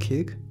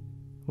kick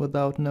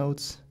without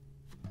notes,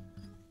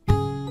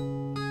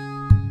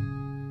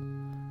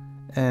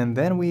 and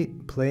then we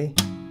play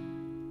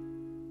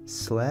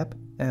slap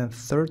and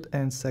 3rd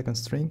and 2nd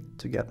string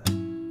together.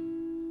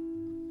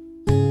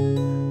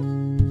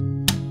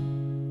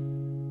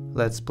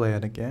 Let's play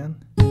it again.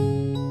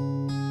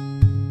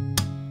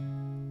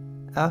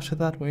 After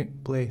that we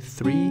play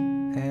 3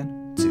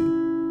 and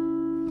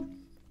 2.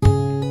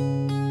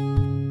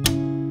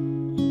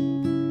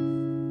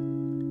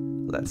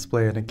 Let's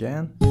play it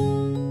again.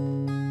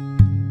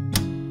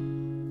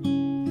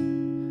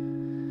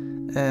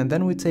 And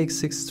then we take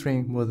 6th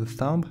string with the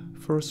thumb,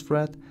 1st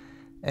fret,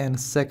 and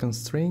 2nd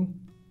string,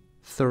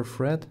 3rd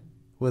fret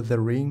with the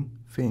ring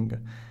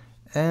finger.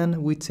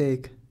 And we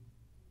take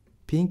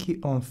pinky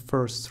on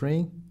 1st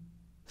string,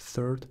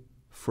 3rd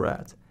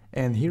fret.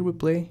 And here we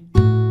play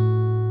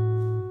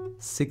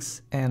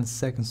 6th and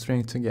 2nd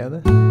string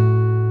together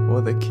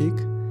with a kick.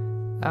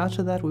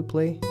 After that we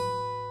play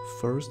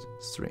 1st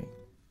string.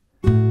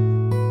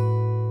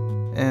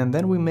 And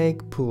then we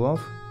make pull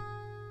off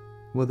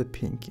with a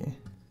pinky.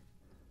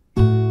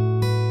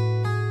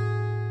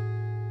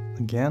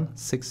 Again,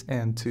 6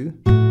 and 2,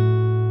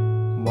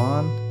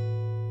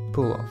 1,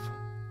 pull off,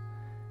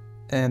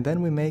 and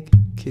then we make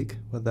kick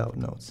without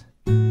notes.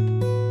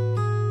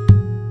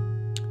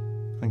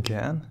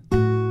 Again,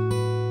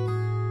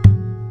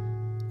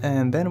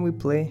 and then we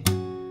play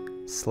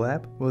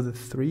slap with a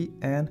 3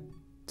 and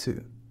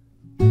 2.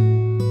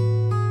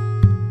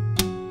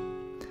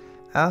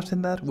 After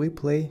that we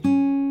play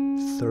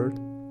 3rd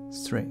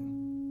string.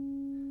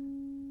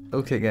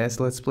 Okay guys,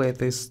 let's play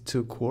these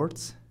 2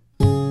 chords.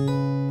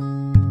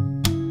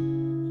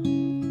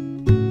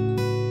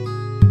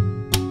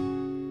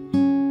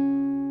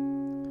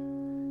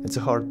 It's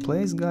a hard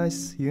place,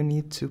 guys. You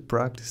need to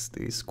practice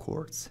these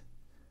chords.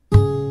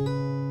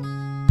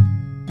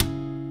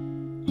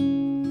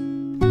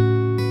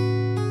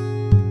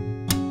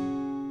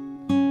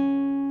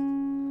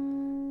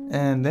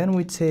 And then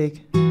we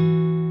take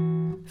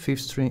 5th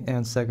string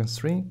and 2nd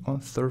string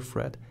on 3rd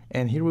fret.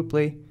 And here we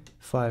play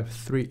 5,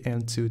 3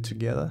 and 2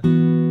 together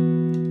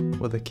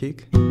with a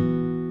kick.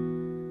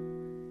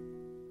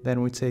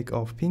 Then we take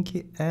off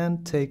pinky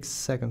and take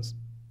second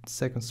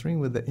string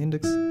with the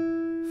index,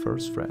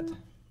 1st fret,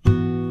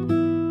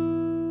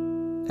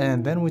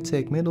 and then we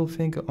take middle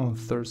finger on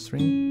 3rd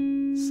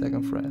string,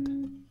 2nd fret.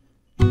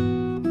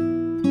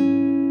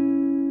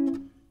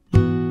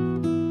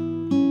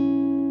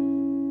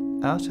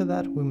 After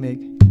that we make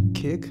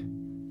kick,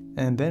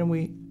 and then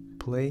we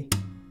play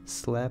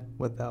slap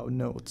without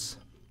notes.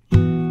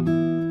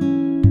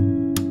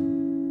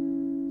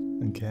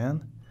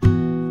 Again,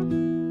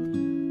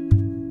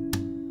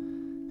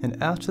 and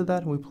after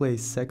that we play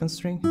 2nd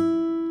string,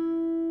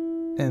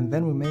 and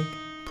then we make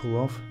pull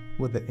off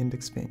with the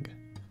index finger.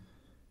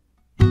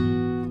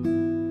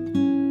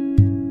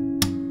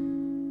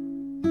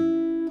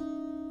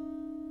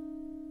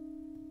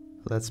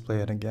 Let's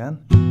play it again.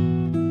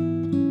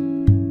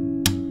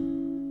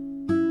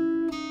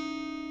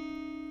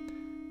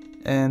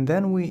 And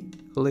then we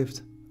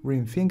lift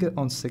ring finger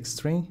on 6th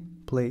string,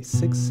 play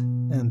 6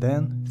 and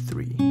then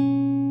 3.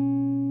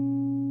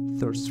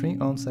 3rd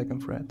string on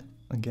 2nd fret.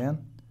 Again.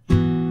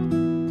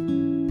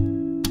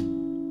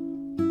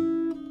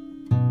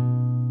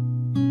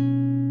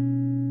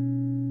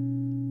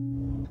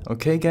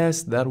 Okay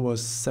guys, that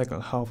was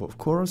 2nd half of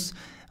chorus.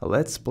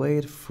 Let's play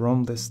it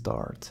from the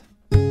start.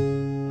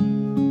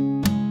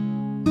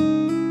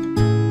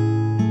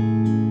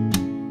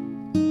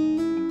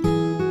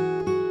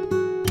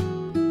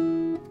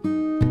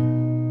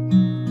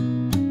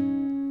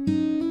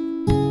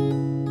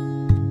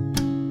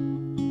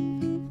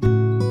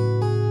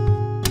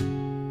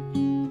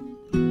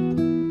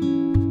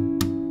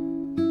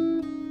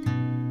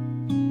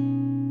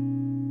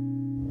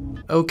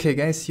 Okay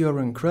guys, you are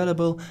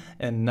incredible,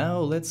 and now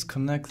let's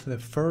connect the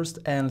 1st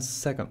and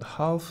 2nd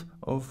half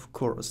of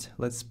chorus.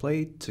 Let's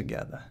play it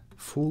together,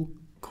 full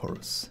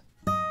chorus.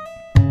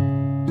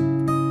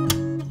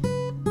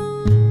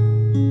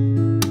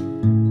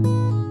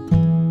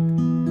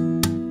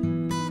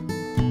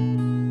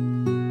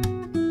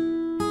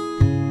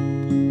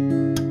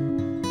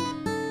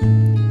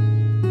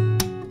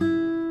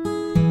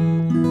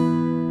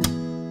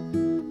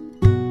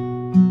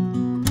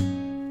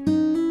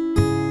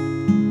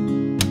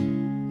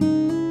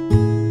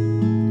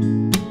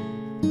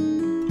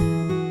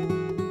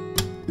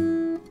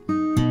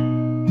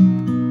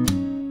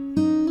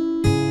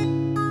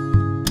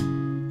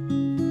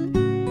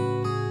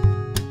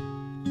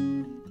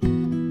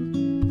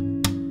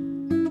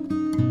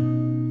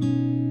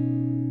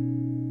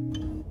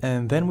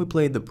 And then we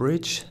play the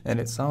bridge and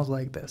it sounds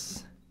like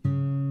this.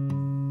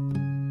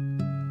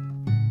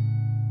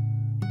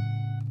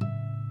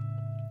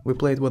 We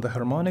play it with the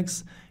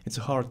harmonics. It's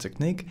a hard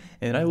technique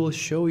and I will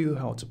show you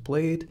how to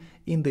play it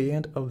in the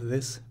end of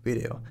this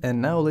video.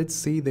 And now let's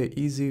see the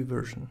easy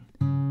version.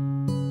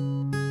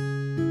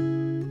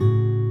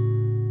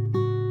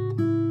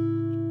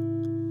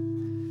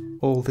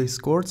 All these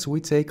chords we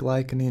take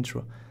like an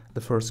intro.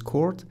 The first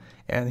chord,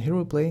 and here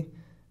we play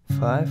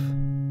 5,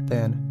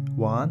 then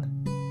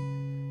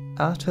 1.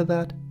 After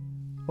that,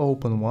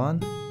 open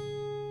 1,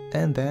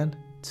 and then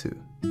 2.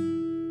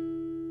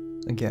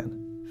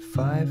 Again,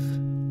 5,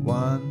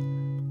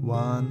 1,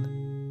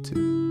 1,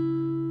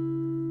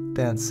 2.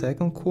 Then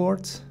second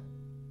chord,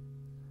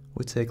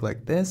 we take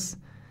like this,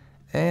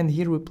 and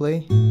here we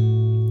play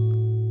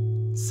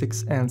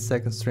 6th and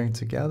 2nd string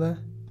together.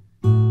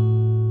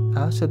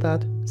 After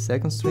that,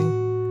 2nd string,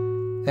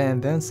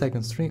 and then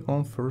 2nd string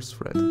on 1st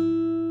fret.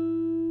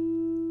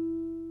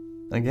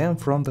 Again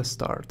from the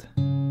start.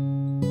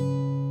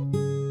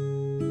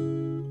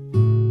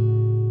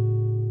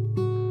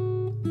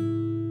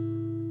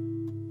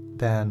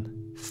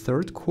 Then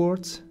 3rd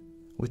chord,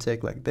 we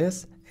take like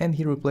this, and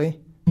here we play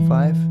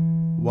 5,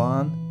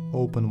 1,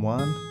 open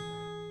 1,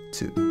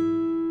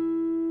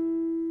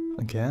 2.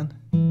 Again.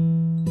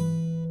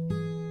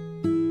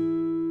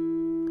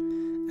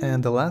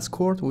 And the last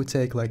chord we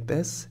take like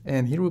this,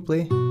 and here we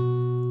play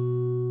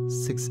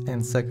 6th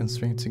and 2nd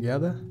string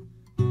together,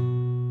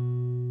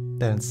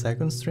 then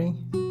 2nd string,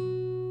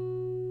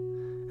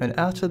 and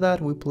after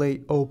that we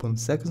play open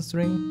 2nd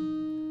string,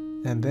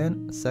 and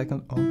then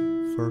 2nd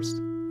on 1st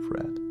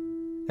fret,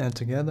 and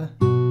together.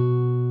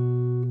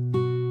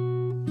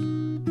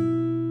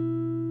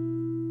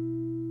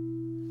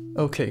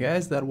 Okay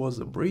guys, that was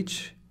the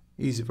bridge,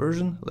 easy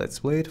version. Let's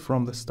play it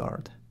from the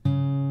start.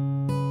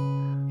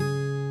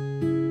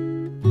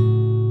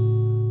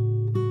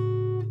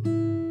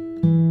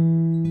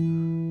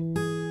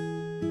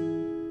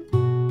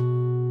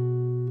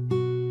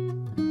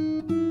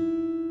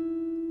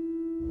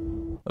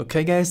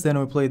 Okay guys, then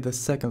we played the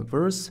second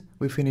verse,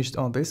 we finished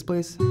on this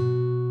place.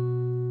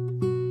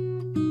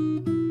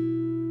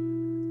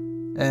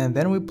 And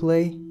then we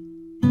play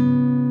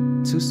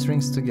 2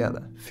 strings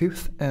together,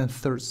 5th and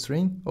 3rd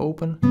string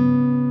open,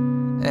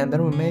 and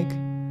then we make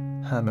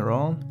hammer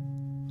on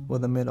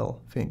with the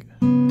middle finger.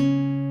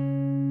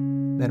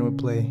 Then we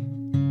play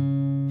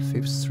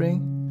 5th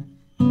string.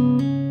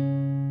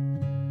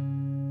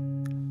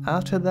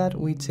 After that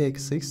we take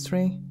 6th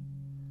string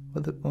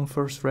with the, on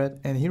 1st fret,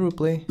 and here we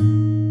play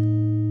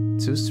 2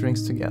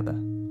 strings together,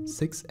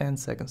 6th and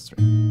 2nd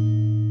string.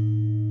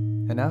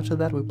 And after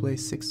that we play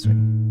 6th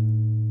string.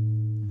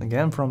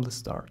 Again from the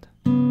start.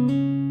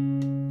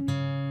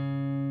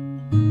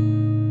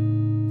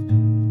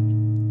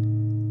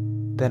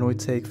 Then we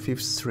take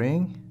 5th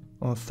string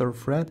on 3rd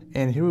fret,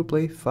 and here we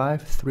play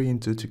 5, 3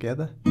 and 2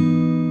 together.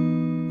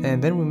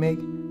 And then we make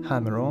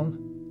hammer on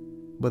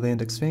with the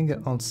index finger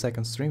on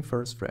 2nd string,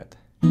 1st fret.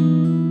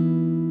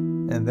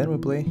 And then we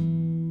play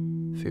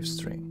 5th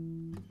string.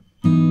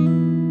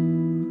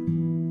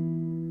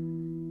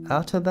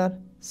 After that,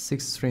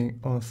 6th string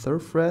on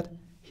 3rd fret,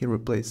 here we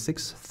play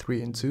 6,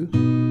 3 and 2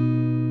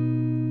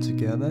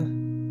 together,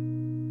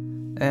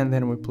 and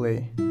then we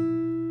play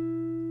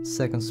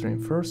 2nd string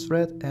 1st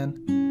fret and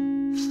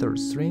 3rd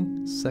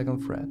string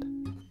 2nd fret.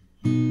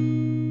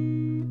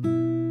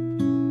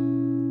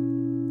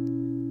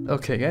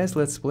 Okay guys,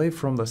 let's play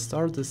from the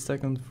start the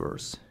second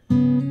verse.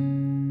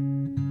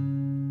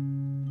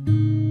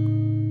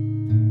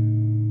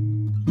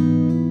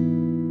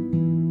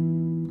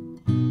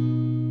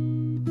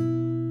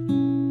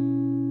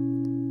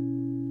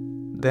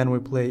 Then we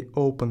play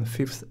open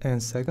 5th and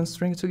 2nd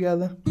string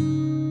together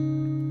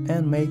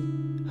and make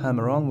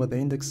hammer on with the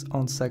index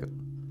on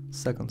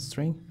 2nd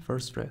string,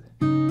 1st fret.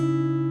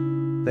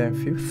 Then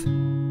 5th.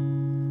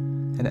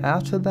 And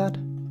after that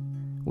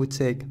we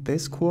take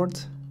this chord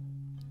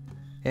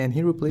and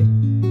here we play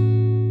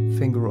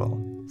finger roll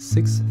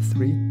 6,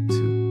 3,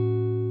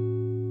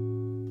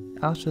 2.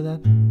 After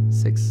that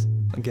 6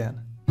 again.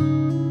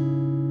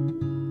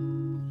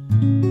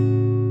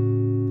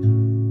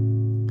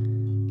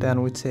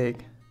 Then we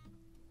take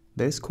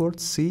this chord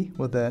C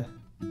with the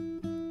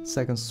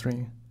 2nd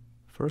string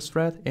 1st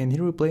fret, and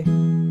here we play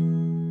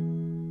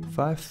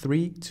 5,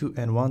 3, 2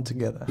 and 1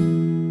 together.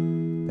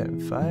 Then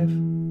 5,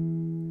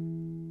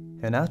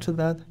 and after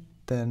that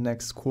the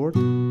next chord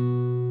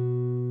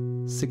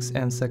 6th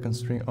and 2nd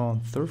string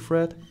on 3rd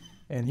fret,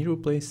 and here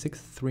we play 6,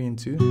 3 and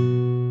 2.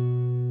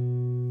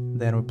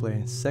 Then we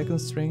play 2nd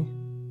string,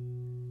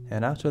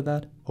 and after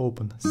that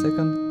open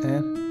 2nd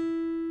and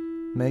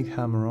make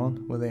hammer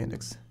on with the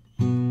index.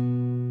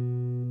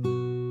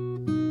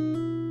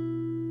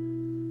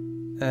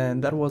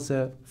 And that was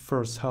the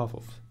first half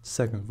of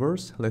second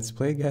verse. Let's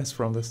play guys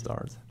from the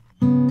start.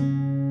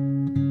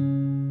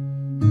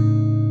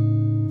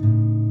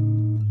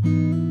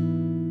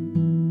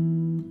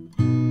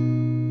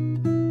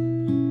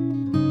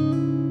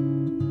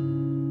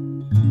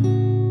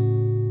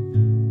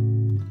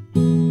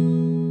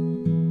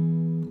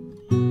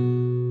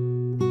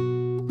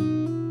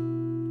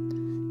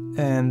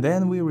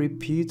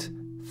 repeat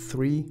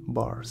 3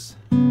 bars.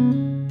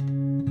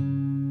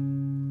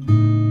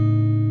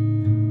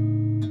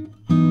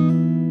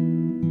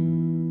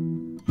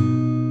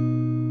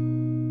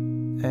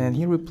 And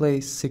here we play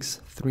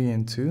 6, 3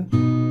 and 2,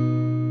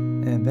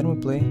 and then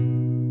we play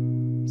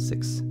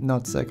 6,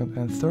 not second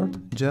and third,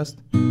 just.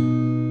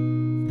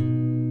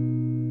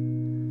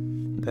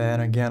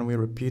 Then again we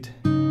repeat.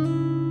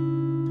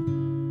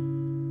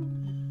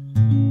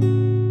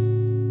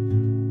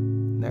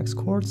 Next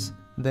chords,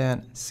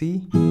 then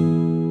C,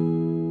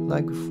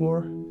 like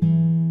before,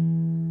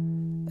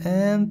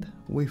 and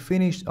we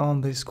finished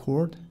on this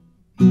chord.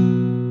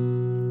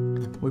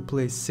 We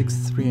play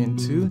 6, 3 and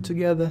 2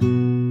 together,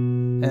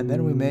 and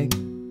then we make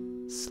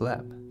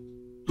slap.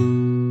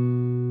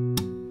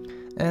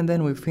 And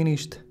then we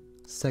finished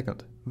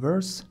second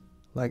verse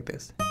like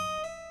this.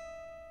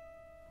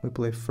 We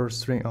play first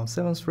string on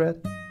 7th fret,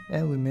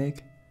 and we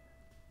make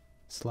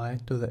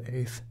slide to the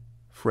 8th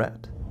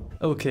fret.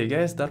 Okay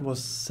guys, that was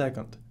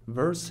second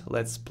verse.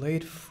 Let's play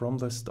it from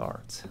the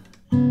start.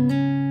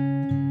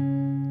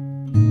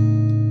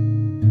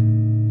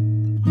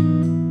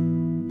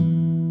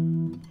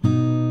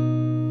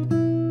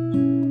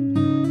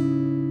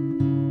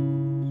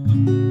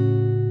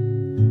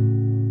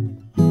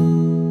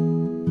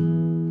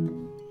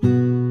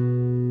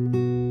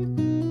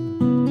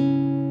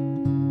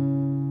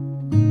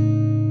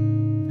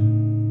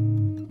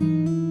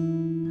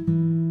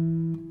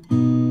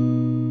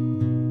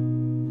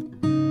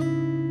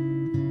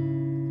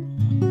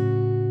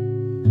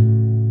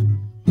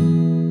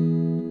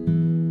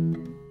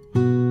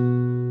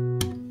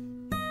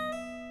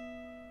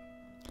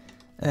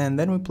 And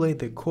then we play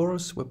the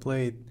chorus, we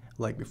play it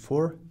like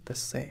before, the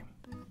same.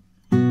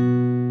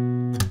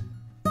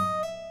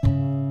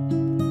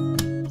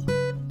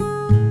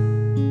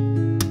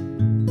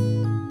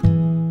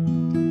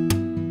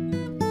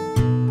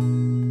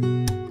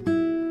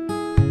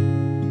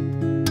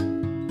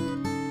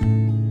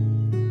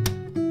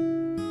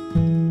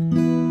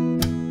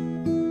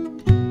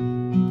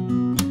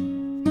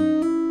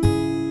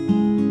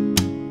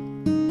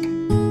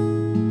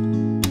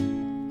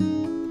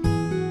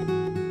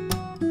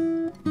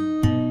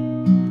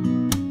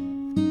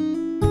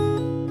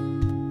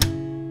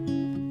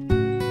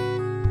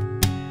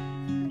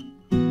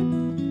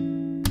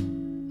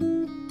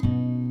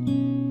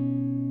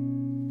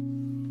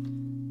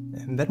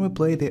 And then we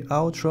play the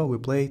outro, we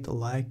play it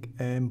like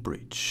a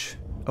bridge.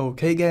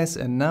 Okay guys,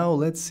 and now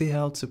let's see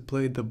how to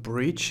play the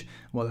bridge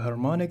with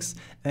harmonics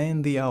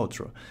and the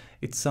outro.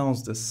 It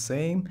sounds the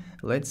same,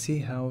 let's see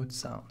how it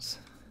sounds.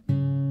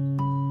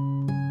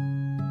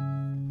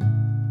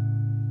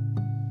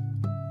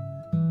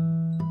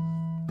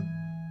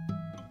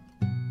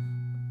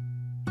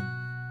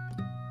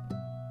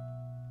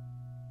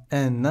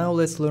 And now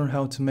let's learn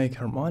how to make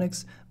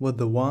harmonics with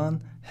the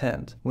one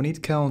hand. We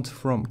need count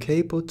from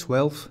capo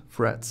 12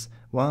 frets.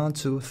 1,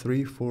 2,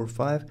 3, 4,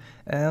 5,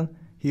 and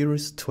here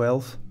is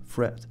 12th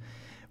fret.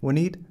 We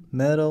need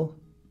middle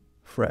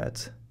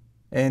fret,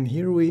 and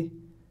here we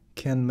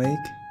can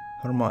make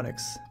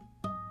harmonics.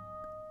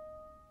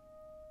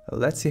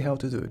 Let's see how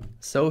to do it.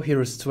 So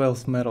here is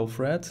 12th middle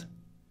fret.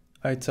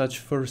 I touch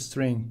first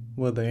string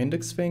with the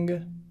index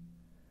finger,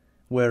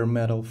 where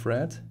middle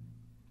fret,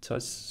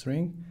 touch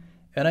string,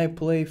 and I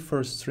play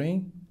first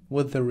string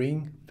with the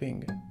ring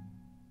finger.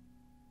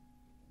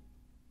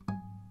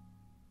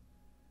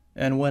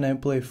 And when I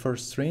play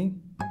first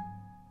string,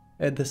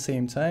 at the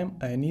same time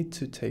I need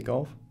to take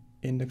off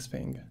index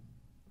finger.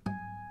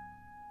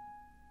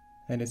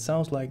 And it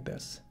sounds like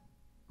this.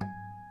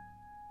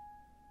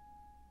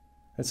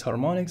 It's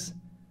harmonics.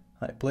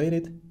 I played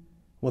it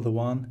with the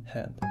one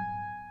hand.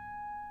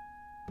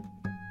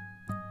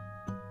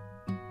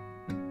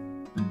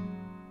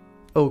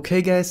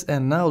 Okay guys,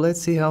 and now let's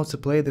see how to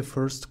play the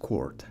first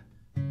chord.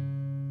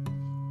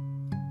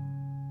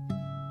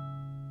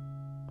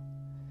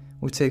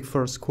 We take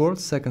first chord,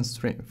 second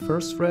string,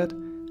 first fret,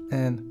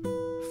 and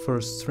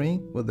first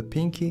string with the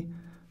pinky,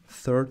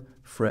 third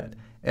fret.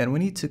 And we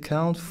need to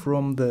count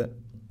from the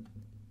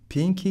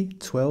pinky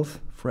 12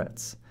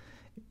 frets.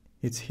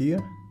 It's here,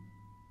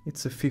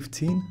 it's a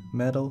 15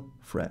 middle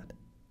fret.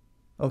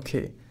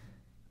 Okay,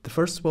 the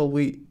first of all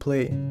we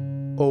play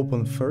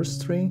open first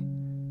string,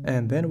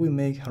 and then we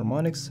make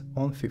harmonics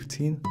on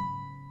 15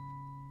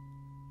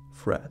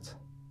 fret.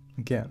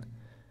 Again,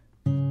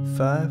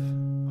 5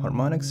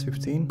 harmonics,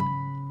 15.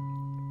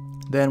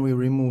 Then we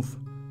remove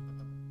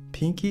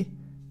pinky,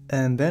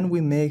 and then we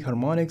make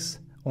harmonics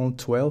on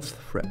 12th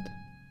fret.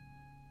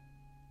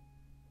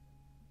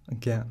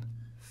 Again,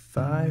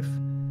 5,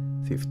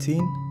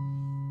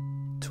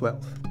 15,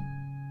 12.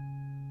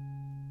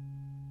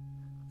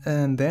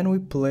 And then we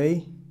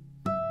play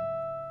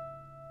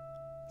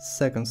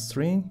second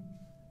string,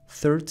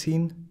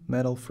 13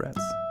 middle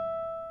frets.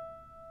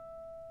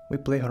 We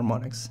play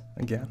harmonics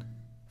again.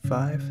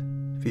 5,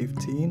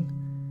 15,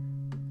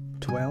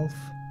 12,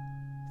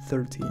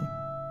 13.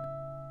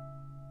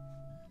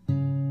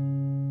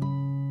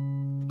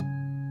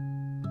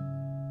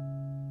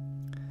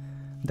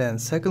 Then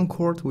second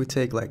chord we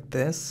take like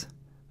this,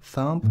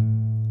 thumb,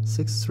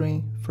 6th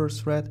string,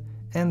 1st fret,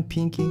 and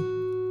pinky,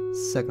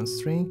 2nd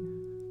string,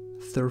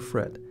 3rd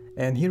fret.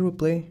 And here we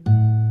play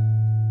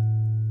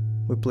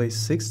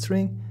 6th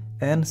string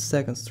and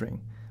 2nd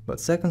string, but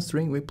 2nd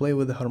string we play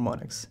with the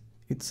harmonics.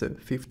 It's a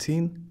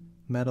 15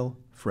 metal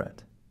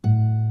fret.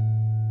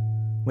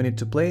 We need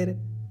to play it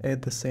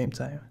at the same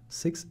time,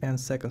 6th and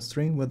 2nd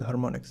string with the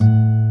harmonics.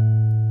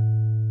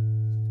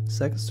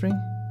 2nd string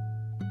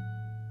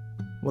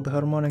with the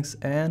harmonics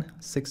and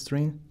 6th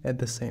string at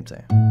the same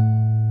time.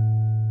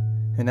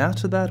 And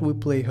after that we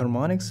play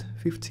harmonics,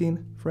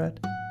 15 fret,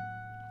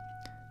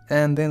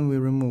 and then we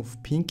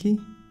remove pinky,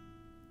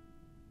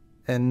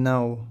 and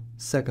now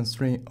 2nd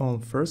string on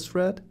 1st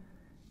fret,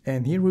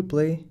 and here we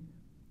play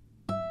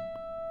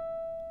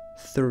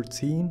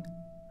 13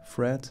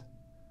 fret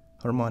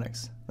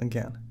harmonics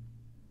again.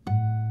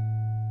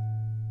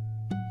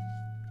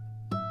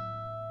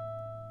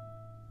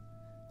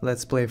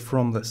 Let's play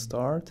from the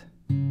start.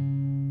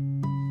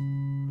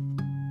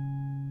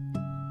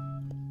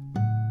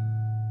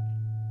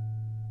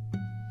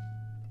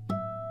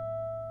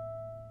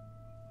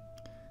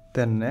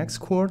 Then next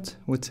chord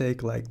we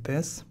take like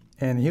this,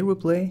 and here we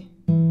play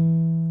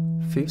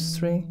 5th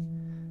string,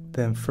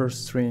 then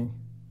 1st string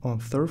on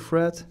 3rd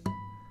fret,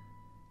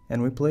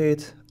 and we play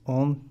it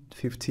on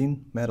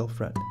 15 metal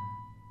fret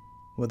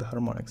with the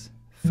harmonics.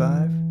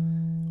 5,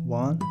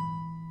 1,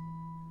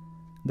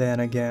 then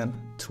again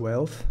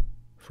 12th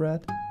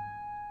fret,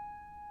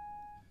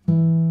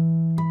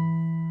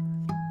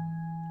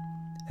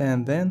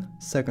 and then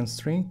 2nd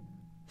string,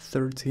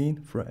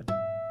 13th fret.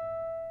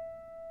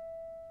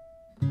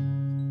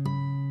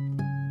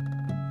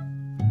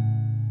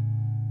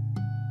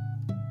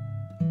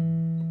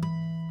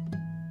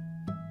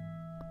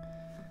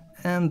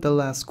 And the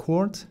last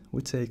chord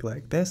we take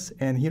like this,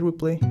 and here we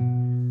play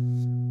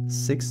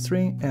 6th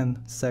string and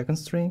 2nd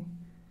string,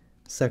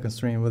 2nd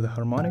string with the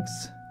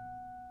harmonics.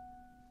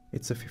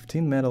 It's a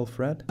 15 metal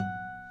fret.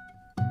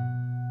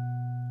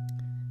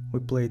 We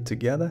play it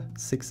together,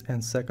 6th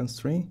and 2nd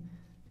string,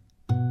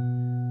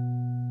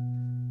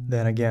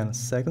 then again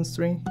 2nd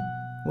string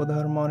with the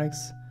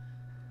harmonics,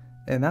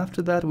 and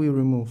after that we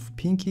remove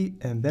pinky,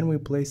 and then we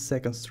play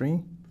 2nd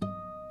string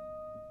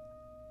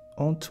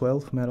on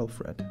 12th metal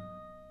fret.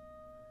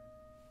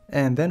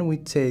 And then we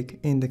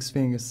take index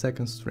finger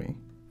 2nd string,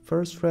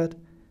 1st fret,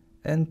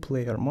 and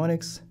play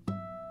harmonics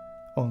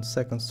on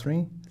 2nd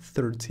string,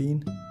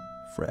 13th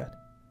fret,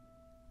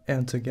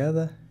 and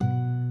together.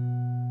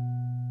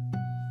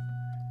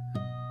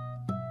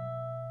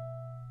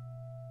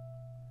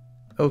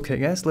 Okay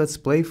guys, let's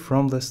play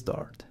from the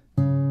start.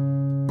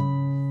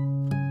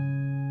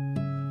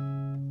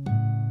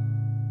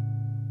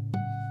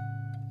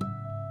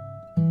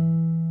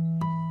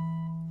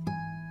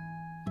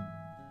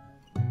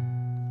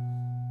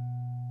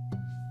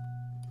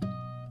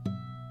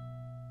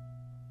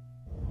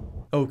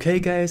 Okay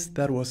guys,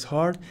 that was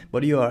hard,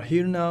 but you are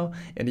here now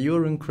and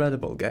you're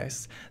incredible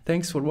guys.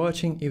 Thanks for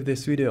watching. If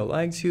this video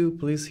liked you,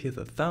 please hit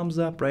a thumbs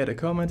up, write a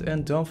comment,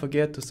 and don't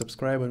forget to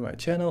subscribe on my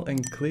channel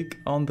and click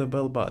on the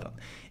bell button.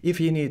 If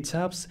you need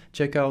tabs,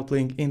 check out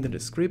link in the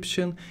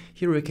description.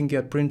 Here you can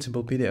get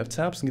printable PDF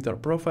tabs, guitar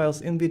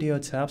profiles, and video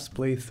tabs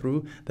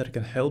playthrough that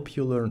can help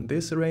you learn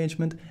this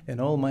arrangement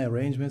and all my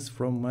arrangements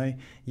from my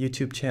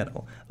YouTube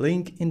channel.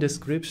 Link in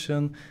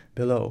description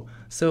below.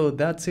 So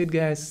that's it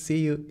guys, see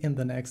you in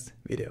the next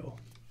video.